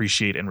that will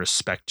appreciate and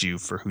respect you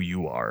for who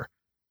you are,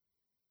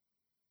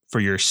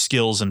 for your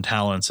skills and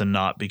talents, and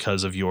not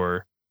because of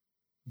your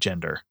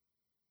gender.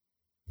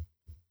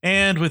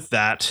 And with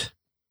that,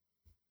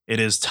 it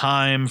is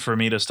time for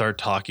me to start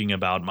talking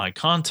about my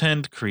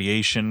content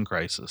creation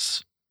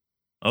crisis.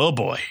 Oh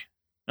boy.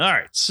 All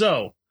right.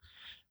 So,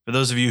 for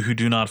those of you who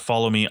do not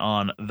follow me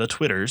on the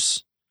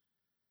Twitters,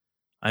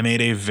 I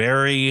made a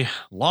very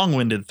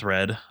long-winded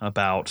thread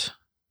about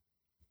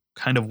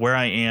kind of where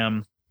I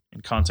am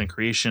in content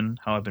creation,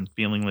 how I've been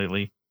feeling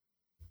lately,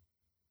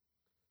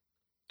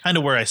 kind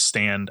of where I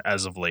stand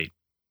as of late.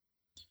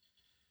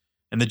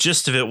 And the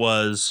gist of it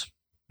was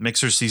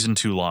Mixer Season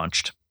 2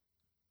 launched.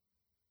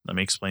 Let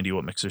me explain to you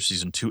what Mixer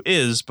Season 2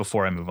 is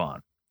before I move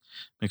on.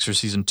 Mixer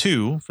Season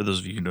 2, for those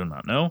of you who do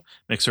not know,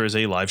 Mixer is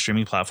a live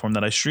streaming platform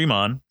that I stream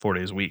on 4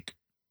 days a week.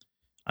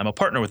 I'm a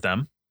partner with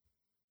them,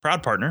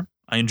 proud partner.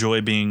 I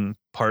enjoy being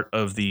part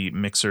of the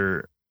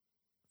Mixer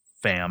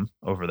fam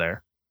over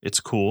there. It's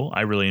cool.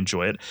 I really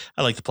enjoy it.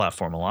 I like the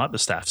platform a lot. The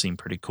staff seem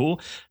pretty cool.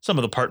 Some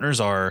of the partners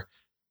are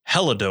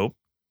hella dope.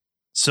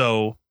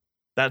 So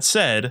that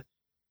said,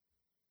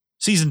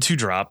 Season 2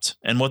 dropped,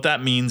 and what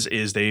that means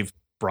is they've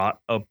brought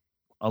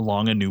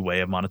along a new way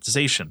of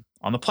monetization.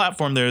 On the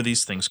platform, there are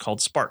these things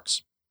called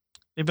Sparks.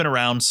 They've been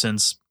around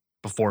since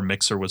before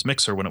Mixer was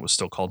Mixer, when it was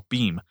still called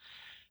Beam.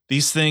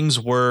 These things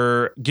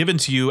were given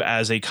to you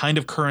as a kind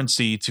of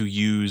currency to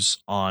use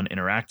on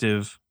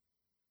interactive,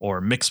 or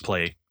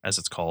Mixplay, as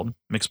it's called,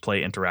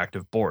 Mixplay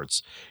interactive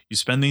boards. You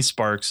spend these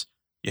Sparks,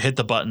 you hit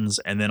the buttons,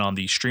 and then on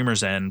the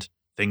streamer's end,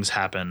 things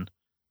happen,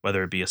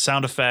 whether it be a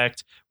sound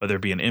effect, whether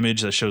it be an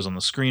image that shows on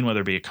the screen,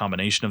 whether it be a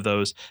combination of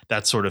those,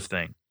 that sort of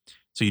thing.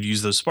 So you'd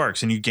use those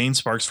Sparks, and you'd gain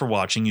Sparks for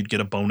watching. You'd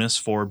get a bonus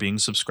for being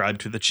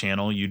subscribed to the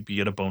channel. You'd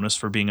get a bonus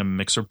for being a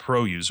Mixer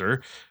Pro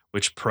user,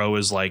 which Pro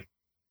is like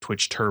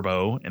Twitch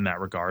Turbo in that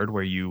regard,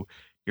 where your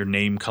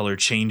name color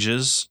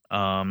changes,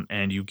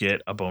 and you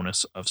get a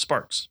bonus of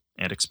Sparks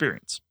and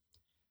experience.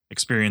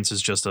 Experience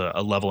is just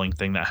a leveling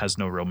thing that has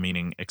no real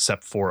meaning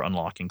except for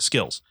unlocking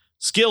skills.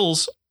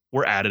 Skills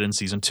were added in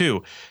Season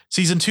 2.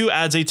 Season 2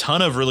 adds a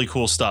ton of really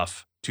cool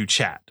stuff to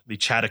chat, the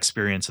chat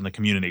experience and the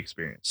community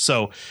experience.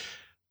 So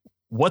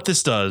what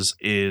this does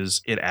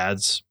is it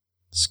adds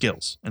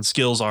skills, and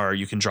skills are,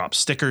 you can drop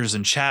stickers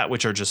in chat,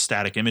 which are just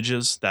static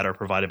images that are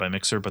provided by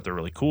Mixer, but they're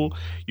really cool.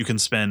 You can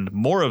spend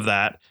more of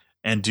that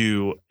and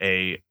you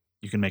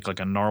can make like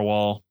a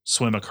narwhal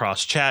swim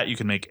across chat. You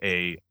can make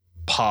a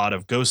pod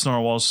of ghost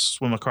narwhals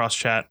swim across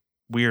chat.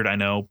 Weird, I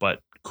know, but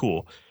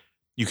cool.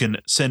 You can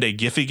send a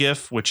Giphy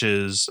GIF, which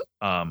is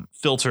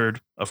filtered,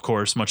 of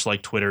course, much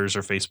like Twitter's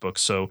or Facebook.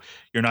 So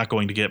you're not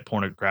going to get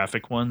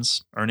pornographic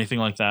ones or anything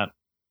like that.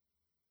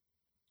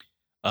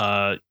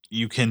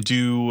 You can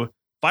do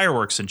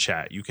fireworks in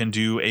chat. You can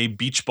do a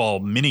beach ball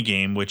mini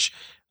game, which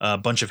a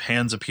bunch of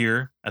hands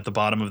appear at the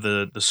bottom of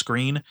the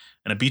screen,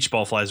 and a beach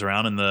ball flies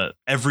around, and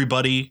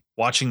everybody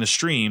watching the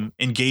stream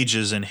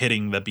engages in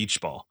hitting the beach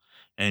ball,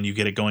 and you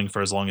get it going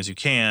for as long as you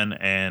can,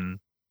 and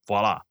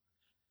voila.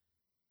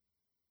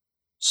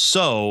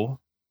 So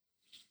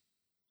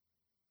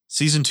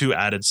Season 2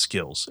 added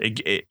skills.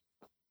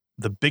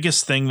 The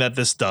biggest thing that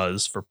this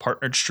does for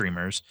partnered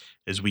streamers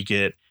is we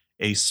get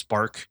a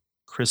Spark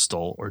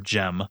crystal or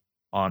gem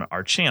on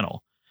our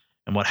channel.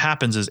 And what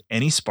happens is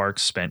any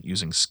Sparks spent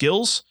using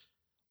skills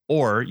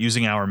or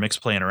using our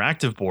Mixplay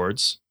interactive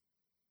boards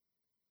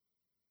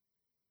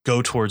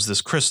go towards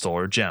this crystal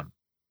or gem.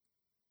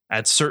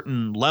 At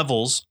certain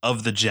levels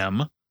of the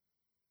gem,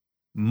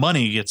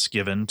 money gets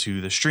given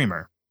to the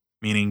streamer,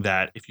 meaning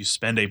that if you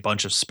spend a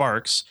bunch of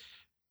Sparks,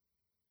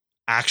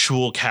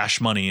 actual cash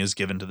money is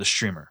given to the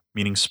streamer,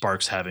 meaning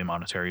Sparks have a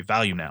monetary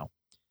value now.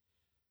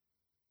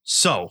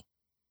 So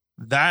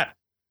that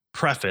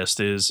prefaced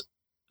is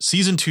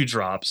Season 2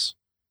 drops.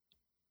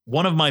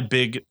 One of my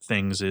big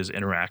things is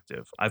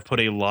interactive. I've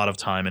put a lot of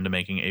time into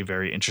making a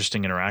very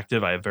interesting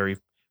interactive.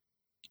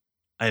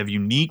 I have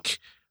unique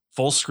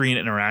full screen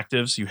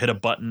interactives. You hit a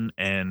button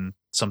and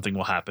something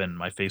will happen.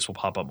 My face will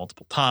pop up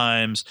multiple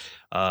times.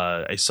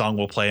 A song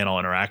will play and I'll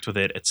interact with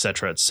it,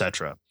 etc.,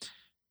 etc.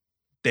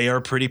 They are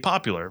pretty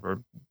popular,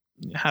 or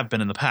have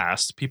been in the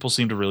past. People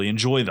seem to really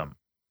enjoy them.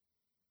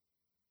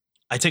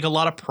 I take a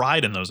lot of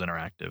pride in those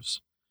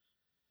interactives.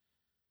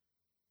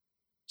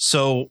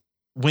 So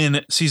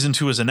when season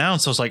 2 was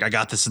announced, I was like, I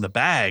got this in the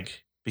bag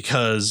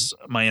because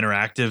my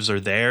interactives are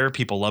there.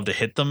 People love to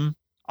hit them.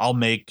 I'll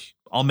make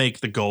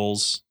the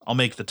goals. I'll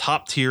make the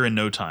top tier in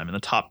no time. And the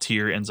top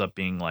tier ends up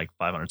being like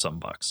 500 something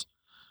bucks.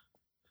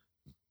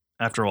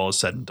 After all is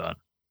said and done.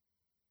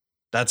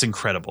 That's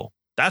incredible.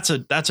 That's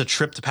a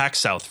trip to PAX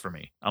South for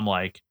me. I'm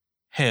like,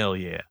 hell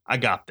yeah, I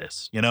got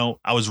this. You know,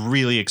 I was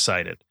really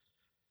excited.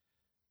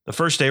 The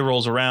first day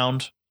rolls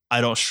around. I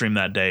don't stream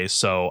that day,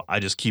 so I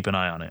just keep an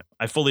eye on it.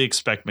 I fully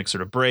expect Mixer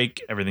to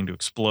break, everything to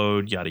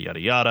explode, yada, yada,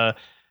 yada.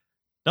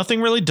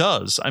 Nothing really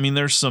does. I mean,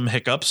 there's some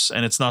hiccups,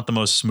 and it's not the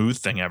most smooth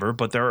thing ever,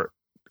 but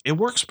it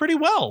works pretty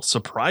well,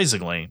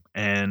 surprisingly.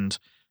 And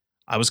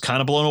I was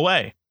kind of blown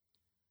away.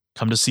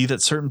 Come to see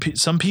that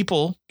certain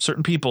people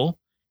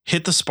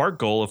hit the spark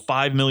goal of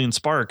 5 million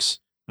sparks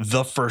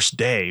the first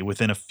day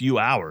within a few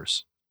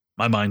hours.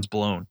 My mind's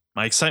blown.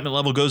 My excitement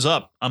level goes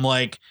up. I'm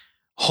like,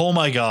 oh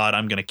my God,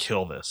 I'm going to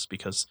kill this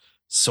because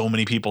so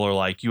many people are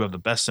like, you have the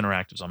best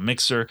interactives on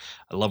Mixer.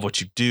 I love what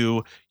you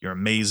do. You're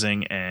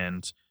amazing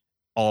and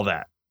all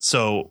that.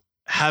 So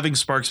having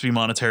sparks be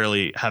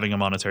having a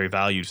monetary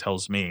value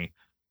tells me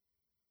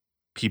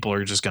people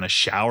are just going to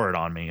shower it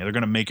on me. They're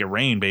going to make it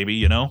rain, baby,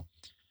 you know?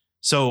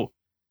 So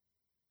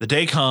the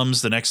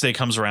next day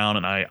comes around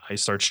and I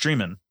start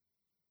streaming.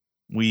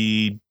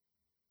 We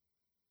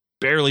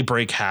barely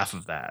break half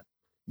of that.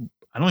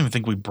 I don't even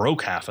think we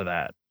broke half of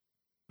that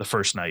the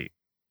first night.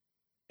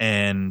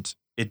 And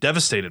it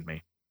devastated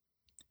me.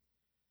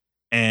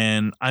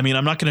 And I mean,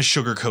 I'm not going to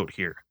sugarcoat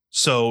here.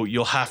 So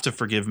you'll have to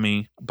forgive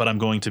me, but I'm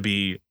going to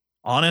be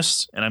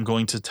honest and I'm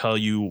going to tell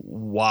you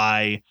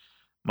why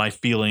my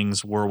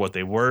feelings were what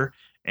they were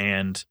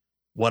and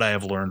what I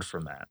have learned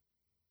from that.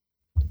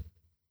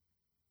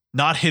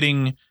 Not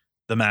hitting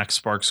the max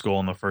sparks goal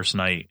on the first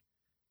night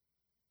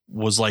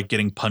was like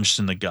getting punched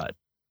in the gut.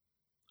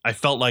 I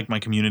felt like my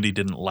community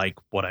didn't like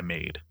what I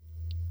made.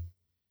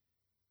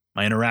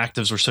 My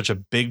interactives were such a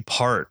big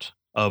part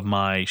of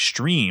my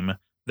stream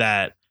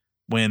that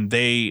when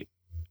they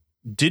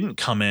didn't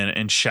come in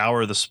and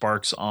shower the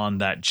sparks on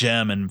that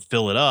gem and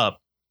fill it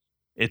up,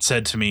 it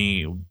said to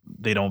me,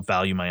 they don't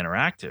value my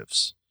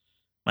interactives.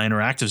 My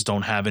interactives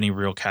don't have any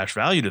real cash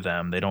value to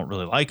them. They don't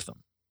really like them.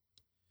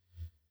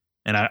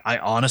 And I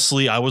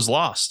honestly, I was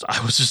lost.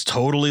 I was just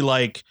totally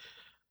like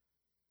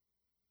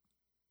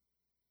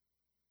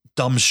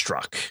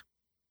dumbstruck.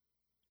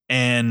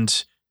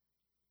 And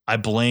I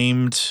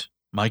blamed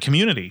my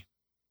community.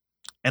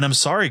 And I'm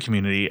sorry,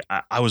 community.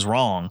 I was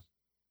wrong.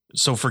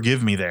 So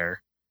forgive me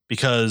there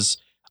because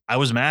I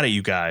was mad at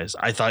you guys.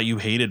 I thought you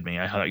hated me.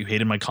 I thought you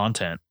hated my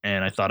content.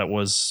 And I thought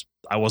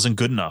I wasn't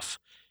good enough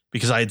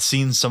because I had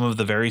seen some of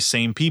the very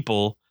same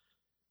people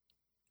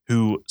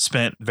who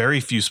spent very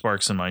few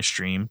sparks in my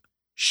stream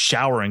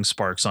showering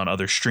sparks on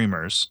other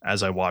streamers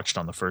as I watched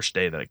on the first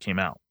day that it came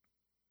out.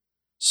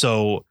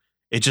 So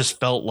it just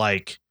felt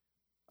like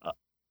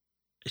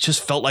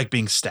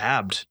being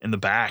stabbed in the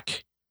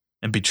back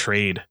and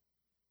betrayed.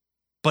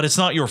 But it's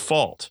not your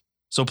fault.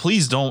 So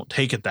please don't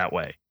take it that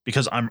way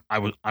because I'm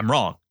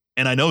wrong.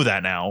 And I know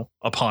that now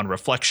upon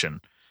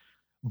reflection.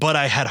 But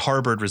I had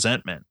harbored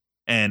resentment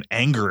and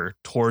anger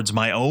towards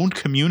my own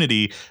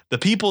community, the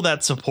people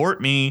that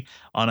support me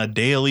on a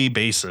daily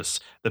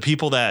basis, the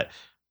people that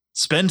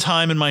spend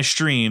time in my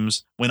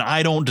streams when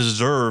I don't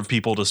deserve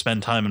people to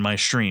spend time in my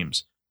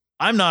streams.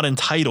 I'm not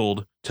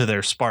entitled to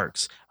their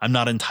sparks. I'm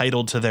not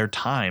entitled to their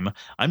time.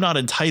 I'm not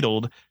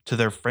entitled to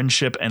their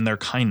friendship and their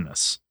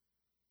kindness.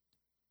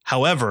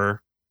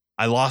 However,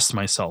 I lost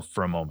myself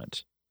for a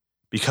moment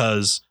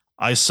because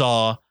I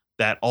saw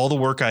that all the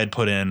work I had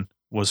put in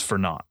was for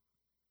naught.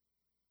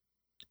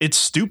 It's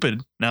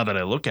stupid now that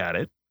I look at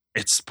it.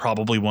 It's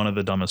probably one of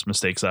the dumbest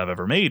mistakes I've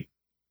ever made.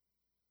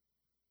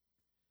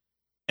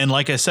 And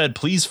like I said,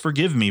 please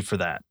forgive me for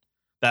that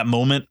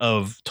moment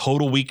of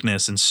total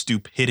weakness and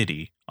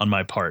stupidity on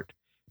my part,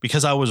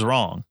 because I was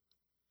wrong.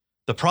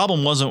 The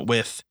problem wasn't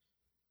with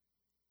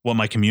what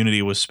my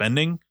community was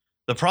spending.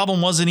 The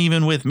problem wasn't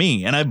even with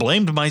me. And I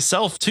blamed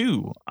myself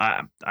too.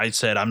 I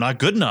said, I'm not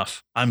good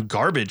enough. I'm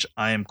garbage.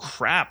 I am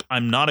crap.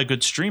 I'm not a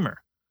good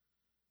streamer.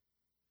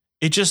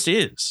 It just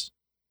is.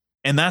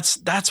 And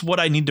that's what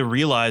I need to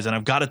realize. And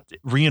I've got to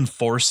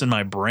reinforce in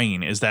my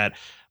brain is that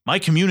my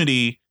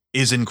community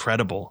is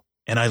incredible.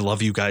 And I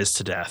love you guys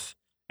to death.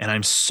 And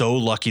I'm so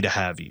lucky to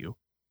have you.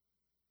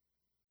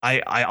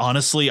 I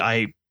honestly,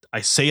 I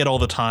say it all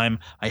the time.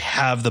 I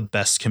have the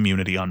best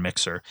community on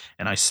Mixer,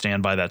 and I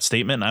stand by that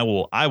statement.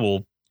 And I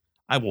will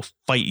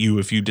fight you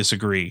if you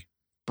disagree.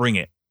 Bring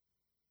it.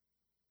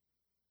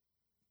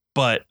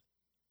 But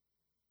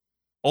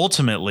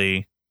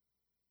ultimately,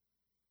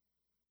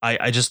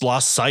 I just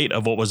lost sight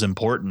of what was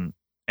important.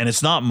 And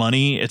it's not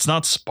money. It's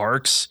not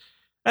sparks.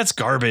 That's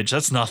garbage.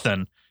 That's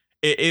nothing.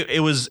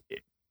 It was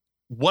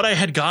what I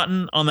had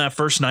gotten on that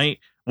first night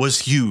was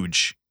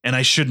huge. And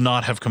I should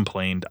not have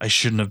complained. I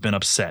shouldn't have been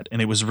upset.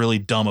 And it was really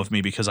dumb of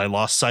me because I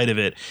lost sight of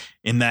it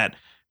in that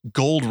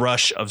gold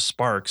rush of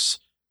sparks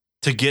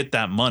to get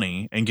that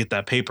money and get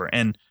that paper.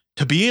 And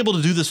to be able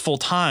to do this full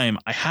time,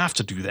 I have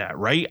to do that,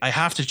 right? I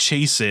have to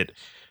chase it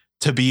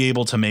to be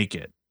able to make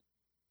it.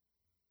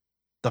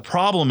 The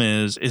problem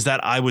is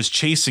that I was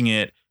chasing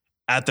it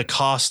at the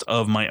cost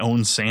of my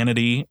own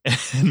sanity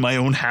and my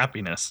own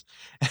happiness.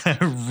 And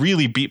I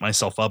really beat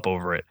myself up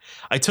over it.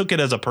 I took it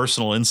as a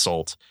personal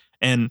insult,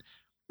 and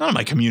none of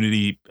my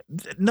community,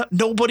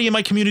 nobody in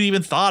my community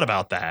even thought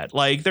about that.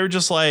 Like, they're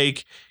just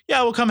like,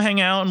 yeah, we'll come hang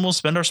out and we'll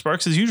spend our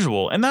sparks as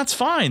usual. And that's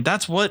fine.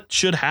 That's what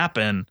should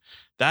happen.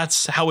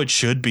 That's how it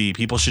should be.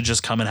 People should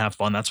just come and have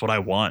fun. That's what I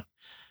want.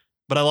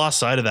 But I lost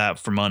sight of that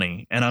for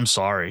money, and I'm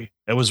sorry.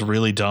 It was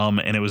really dumb,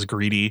 and it was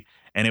greedy,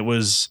 and it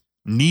was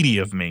needy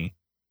of me.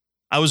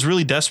 I was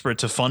really desperate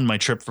to fund my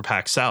trip for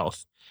PAX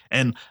South.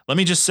 And let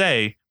me just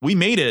say, we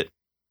made it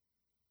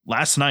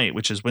last night,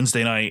 which is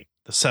Wednesday night,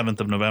 the 7th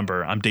of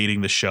November. I'm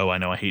dating the show. I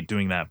know I hate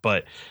doing that,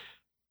 but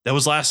that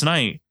was last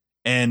night.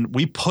 And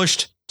we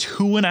pushed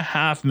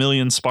 2.5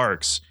 million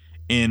sparks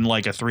in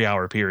like a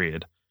 3-hour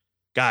period.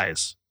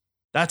 Guys,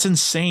 that's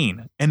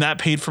insane. And that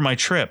paid for my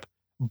trip.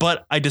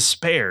 But I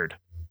despaired.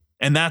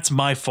 And that's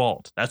my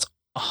fault. That's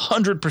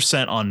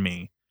 100% on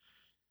me.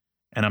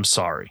 And I'm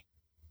sorry.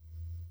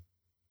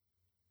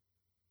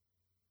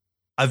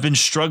 I've been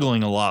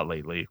struggling a lot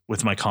lately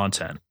with my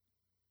content.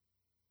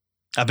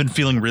 I've been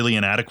feeling really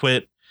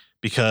inadequate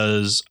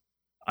because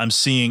I'm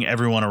seeing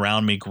everyone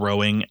around me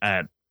growing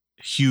at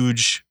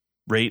huge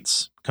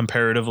rates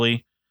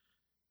comparatively.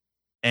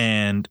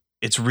 And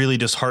it's really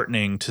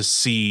disheartening to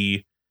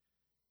see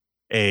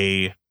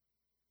a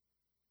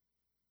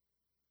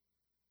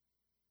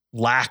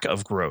lack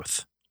of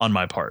growth on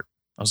my part.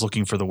 I was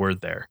looking for the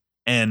word there.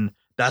 And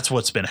that's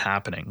what's been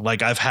happening.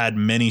 Like, I've had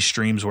many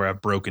streams where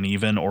I've broken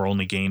even or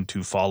only gained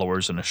 2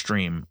 followers in a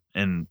stream.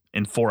 And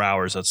in 4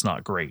 hours, that's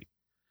not great.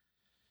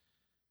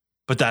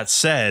 But that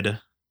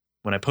said,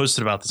 when I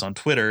posted about this on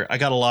Twitter, I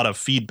got a lot of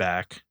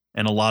feedback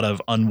and a lot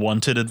of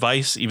unwanted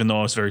advice, even though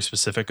I was very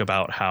specific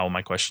about how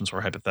my questions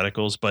were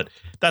hypotheticals. But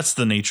that's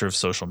the nature of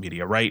social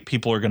media, right?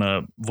 People are going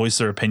to voice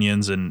their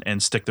opinions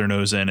and stick their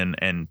nose in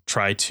and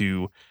try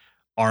to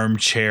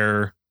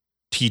armchair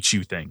teach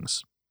you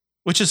things,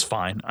 which is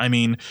fine. I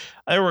mean,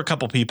 there were a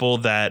couple people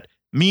that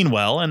mean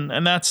well,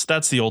 and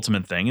that's the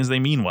ultimate thing, is they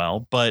mean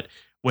well. But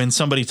when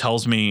somebody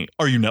tells me,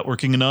 are you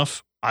networking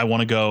enough? I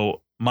want to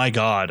go, my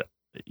God,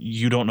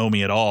 you don't know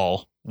me at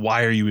all.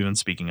 Why are you even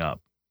speaking up?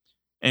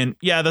 And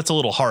yeah, that's a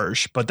little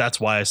harsh, but that's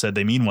why I said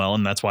they mean well.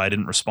 And that's why I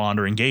didn't respond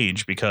or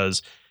engage,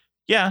 because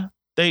yeah,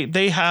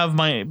 they have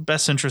my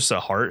best interests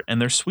at heart,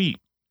 and they're sweet.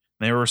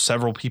 There were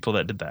several people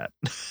that did that.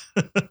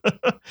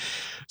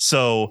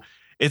 So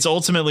it's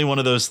ultimately one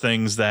of those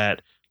things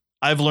that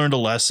I've learned a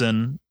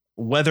lesson.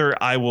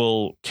 Whether I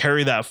will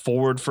carry that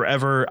forward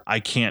forever,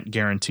 I can't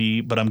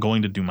guarantee, but I'm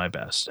going to do my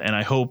best. And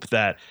I hope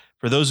that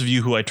for those of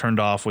you who I turned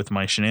off with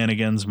my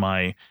shenanigans,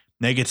 my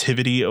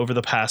negativity over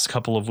the past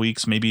couple of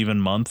weeks, maybe even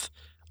month,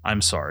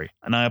 I'm sorry.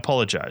 And I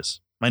apologize.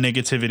 My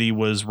negativity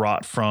was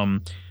wrought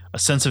from a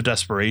sense of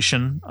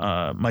desperation.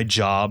 My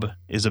job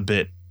is a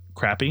bit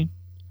crappy,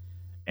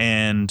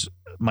 and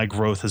my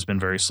growth has been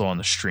very slow on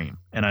the stream.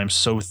 And I'm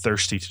so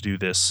thirsty to do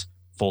this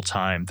full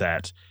time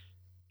that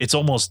it's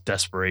almost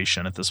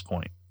desperation at this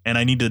point. And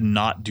I need to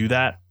not do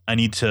that. I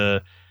need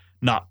to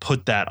not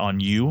put that on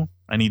you.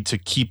 I need to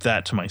keep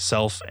that to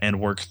myself and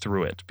work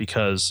through it,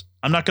 because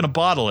I'm not going to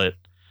bottle it,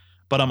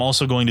 but I'm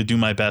also going to do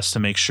my best to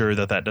make sure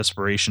that that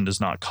desperation does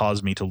not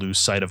cause me to lose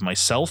sight of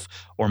myself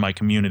or my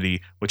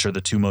community, which are the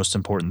 2 most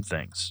important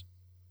things.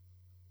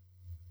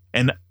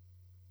 And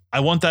I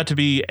want that to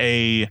be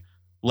a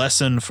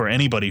lesson for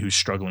anybody who's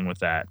struggling with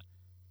that.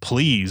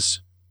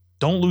 Please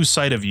don't lose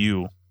sight of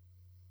you.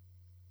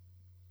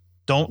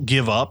 Don't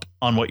give up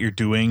on what you're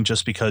doing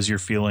just because you're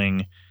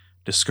feeling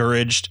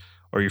discouraged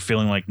or you're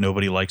feeling like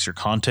nobody likes your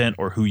content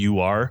or who you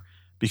are,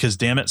 because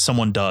damn it,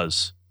 someone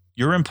does.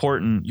 You're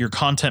important, your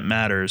content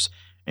matters,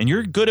 and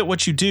you're good at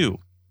what you do.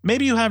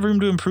 Maybe you have room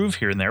to improve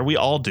here and there. We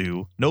all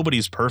do.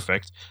 Nobody's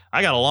perfect.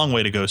 I got a long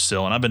way to go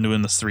still, and I've been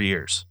doing this 3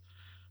 years.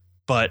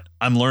 But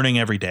I'm learning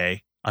every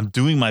day. I'm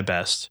doing my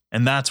best,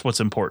 and that's what's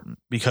important,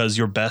 because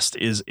your best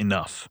is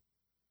enough.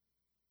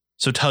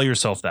 So tell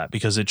yourself that,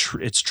 because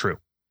it's true.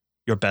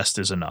 Your best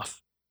is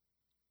enough.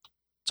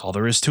 That's all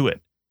there is to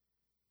it.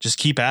 Just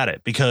keep at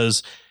it,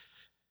 because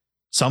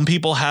some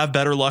people have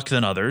better luck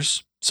than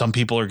others. Some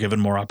people are given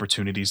more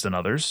opportunities than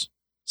others.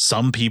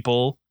 Some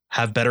people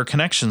have better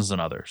connections than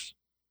others.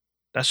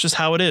 That's just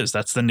how it is.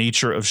 That's the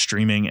nature of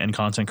streaming and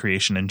content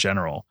creation in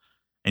general.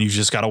 And you've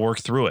just got to work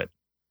through it.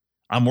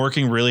 I'm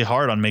working really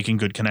hard on making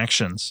good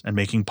connections and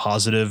making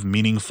positive,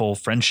 meaningful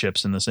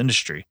friendships in this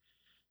industry.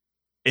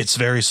 It's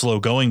very slow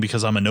going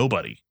because I'm a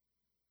nobody.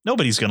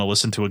 Nobody's going to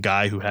listen to a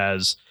guy who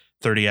has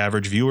 30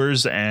 average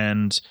viewers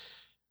and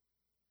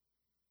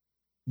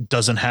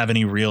doesn't have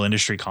any real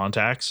industry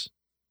contacts.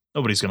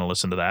 Nobody's going to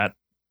listen to that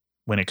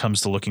when it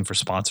comes to looking for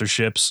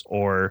sponsorships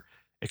or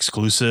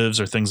exclusives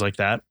or things like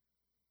that.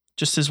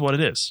 Just is what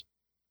it is.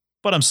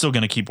 But I'm still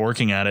going to keep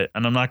working at it,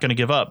 and I'm not going to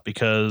give up,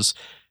 because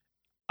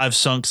I've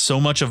sunk so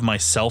much of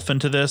myself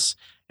into this,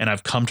 and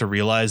I've come to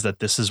realize that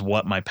this is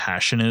what my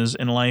passion is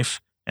in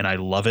life, and I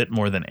love it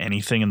more than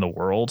anything in the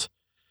world,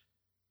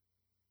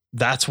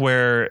 that's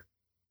where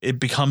it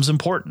becomes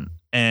important.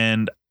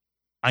 And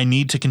I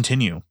need to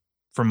continue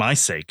for my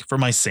sake, for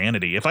my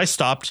sanity. If I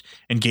stopped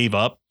and gave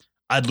up,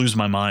 I'd lose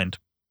my mind.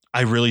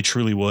 I really,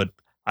 truly would.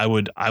 I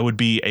would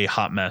be a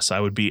hot mess. I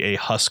would be a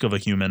husk of a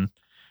human.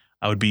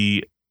 I would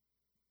be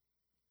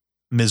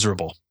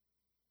miserable.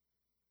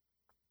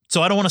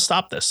 So I don't want to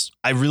stop this.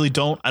 I really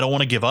don't. I don't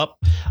want to give up.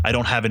 I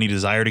don't have any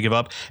desire to give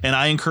up. And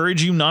I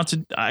encourage you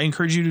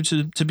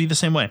to be the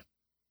same way.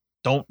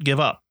 Don't give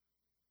up.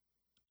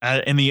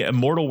 In the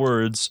immortal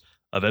words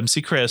of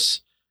MC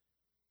Chris,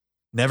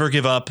 never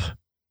give up,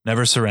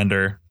 never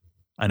surrender.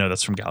 I know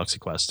that's from Galaxy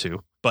Quest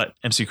too, but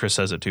MC Chris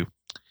says it too.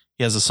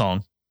 He has a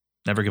song,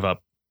 Never Give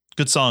Up.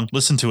 Good song.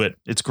 Listen to it.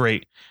 It's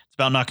great. It's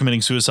about not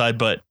committing suicide,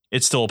 but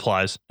it still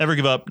applies. Never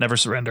give up, never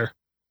surrender.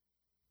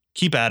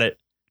 Keep at it.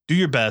 Do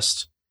your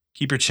best.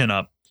 Keep your chin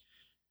up.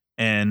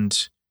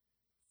 And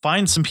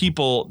find some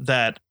people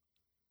that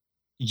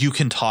you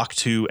can talk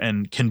to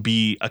and can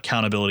be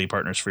accountability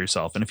partners for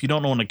yourself. And if you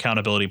don't know what an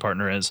accountability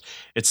partner is,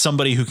 it's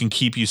somebody who can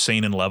keep you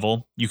sane and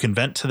level. You can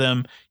vent to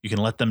them. You can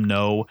let them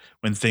know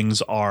when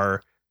things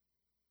are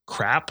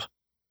crap,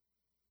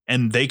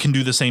 and they can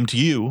do the same to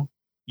you.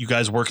 You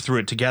guys work through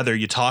it together.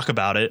 You talk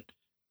about it,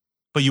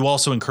 but you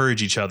also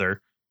encourage each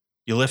other.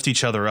 You lift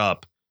each other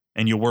up,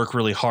 and you work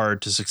really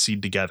hard to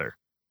succeed together.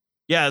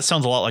 Yeah, it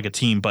sounds a lot like a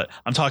team, but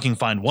I'm talking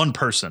find one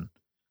person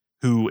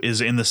who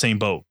is in the same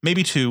boat,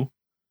 maybe two,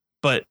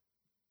 but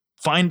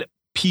find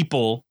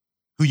people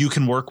who you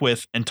can work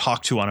with and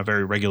talk to on a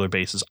very regular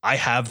basis. I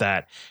have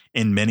that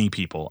in many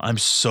people. I'm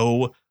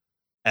so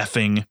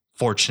effing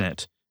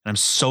fortunate. And I'm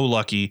so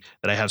lucky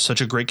that I have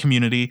such a great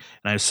community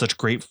and I have such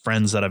great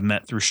friends that I've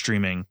met through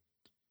streaming.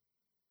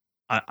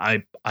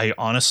 I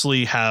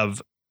honestly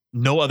have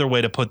no other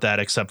way to put that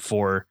except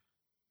for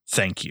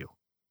thank you.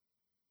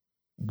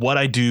 What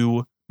I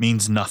do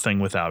means nothing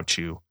without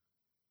you.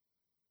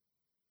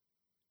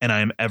 And I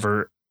am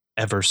ever,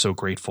 ever so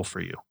grateful for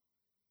you.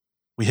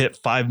 We hit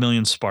 5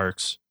 million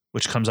sparks,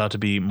 which comes out to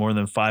be more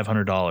than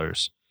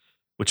 $500,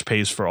 which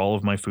pays for all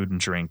of my food and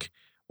drink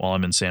while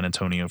I'm in San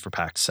Antonio for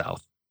PAX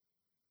South.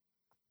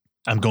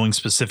 I'm going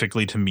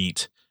specifically to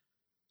meet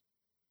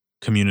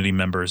community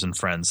members and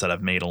friends that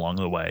I've made along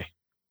the way,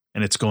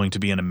 and it's going to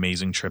be an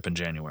amazing trip in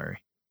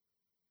January.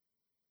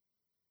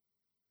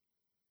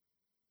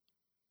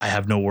 I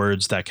have no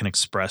words that can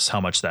express how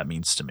much that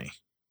means to me.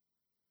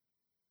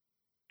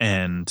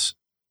 And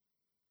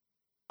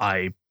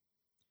I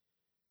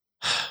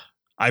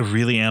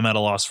really am at a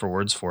loss for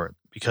words for it,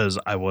 because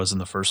I was in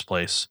the first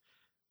place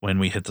when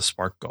we hit the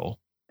spark goal.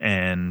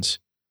 And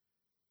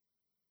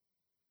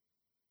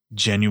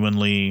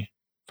genuinely,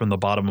 from the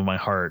bottom of my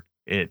heart,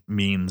 it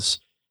means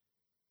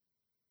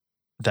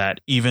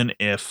that even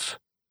if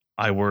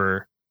I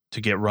were to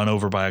get run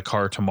over by a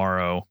car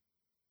tomorrow,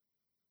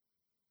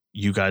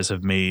 you guys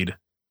have made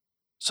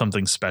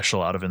something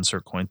special out of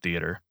Insert Coin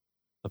Theater,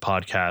 the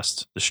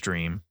podcast, the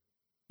stream,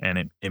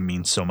 and it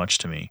means so much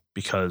to me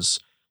because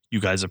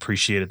you guys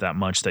appreciate it that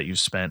much that you've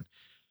spent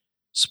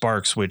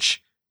sparks,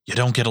 which you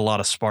don't get a lot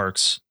of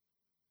sparks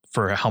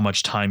for how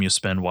much time you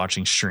spend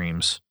watching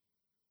streams.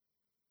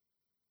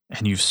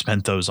 And you've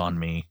spent those on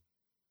me.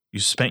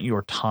 You've spent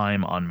your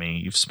time on me.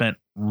 You've spent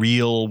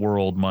real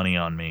world money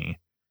on me.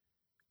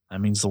 That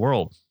means the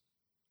world.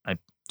 I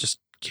just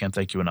can't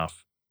thank you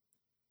enough.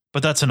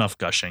 But that's enough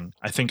gushing.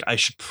 I think I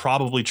should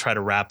probably try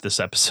to wrap this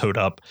episode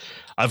up.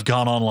 I've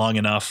gone on long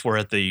enough. We're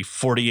at the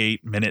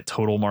 48-minute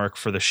total mark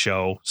for the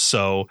show.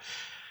 So,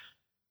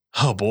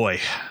 oh boy.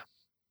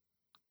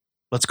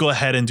 Let's go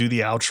ahead and do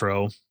the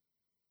outro.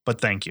 But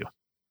thank you.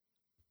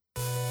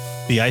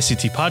 The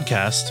ICT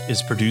podcast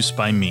is produced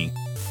by me,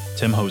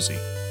 Tim Hosey.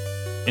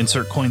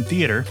 Insert Coin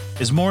Theater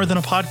is more than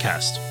a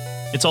podcast.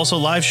 It's also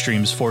live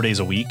streams 4 days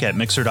a week at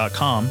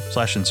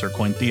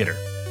mixer.com/insertcointheater.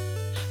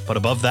 But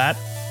above that,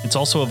 it's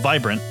also a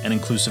vibrant and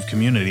inclusive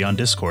community on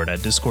Discord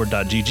at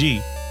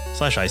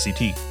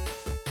discord.gg/ICT.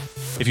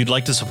 If you'd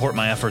like to support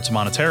my efforts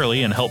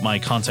monetarily and help my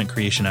content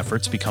creation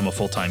efforts become a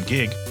full-time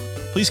gig,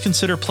 please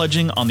consider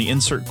pledging on the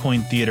Insert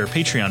Coin Theater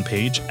Patreon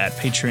page at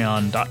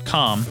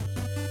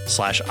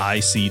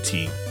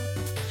patreon.com/ICT.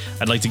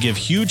 I'd like to give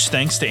huge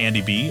thanks to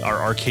Andy B., our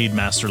Arcade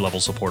Master level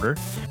supporter,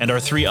 and our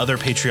 3 other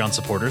Patreon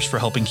supporters for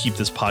helping keep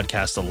this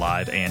podcast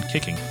alive and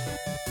kicking.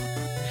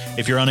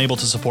 If you're unable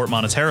to support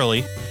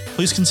monetarily,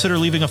 please consider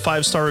leaving a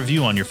 5-star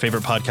review on your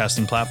favorite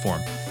podcasting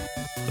platform.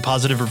 The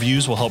positive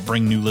reviews will help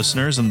bring new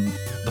listeners, and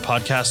the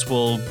podcast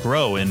will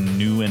grow in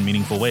new and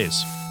meaningful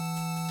ways.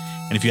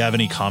 And if you have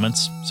any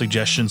comments,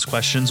 suggestions,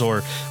 questions,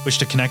 or wish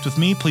to connect with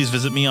me, please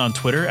visit me on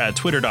Twitter at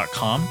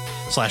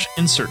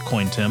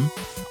twitter.com/insertcointim,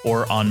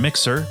 or on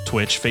Mixer,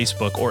 Twitch,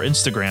 Facebook, or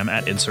Instagram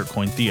at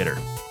InsertCoinTheater.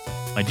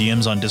 My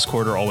DMs on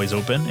Discord are always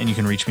open, and you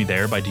can reach me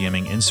there by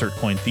DMing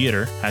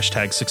InsertCoinTheater,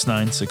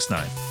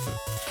 #6969.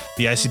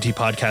 The ICT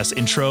podcast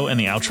intro and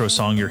the outro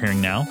song you're hearing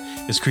now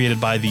is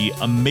created by the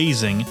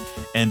amazing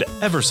and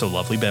ever so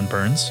lovely Ben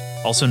Burns,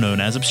 also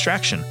known as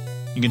Abstraction.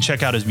 You can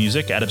check out his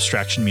music at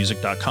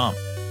abstractionmusic.com.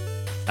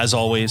 As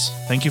always,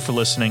 thank you for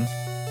listening.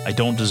 I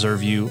don't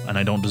deserve you, and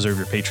I don't deserve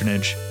your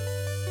patronage,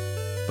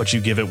 but you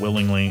give it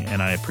willingly,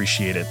 and I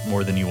appreciate it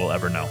more than you will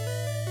ever know.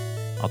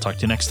 I'll talk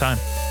to you next time.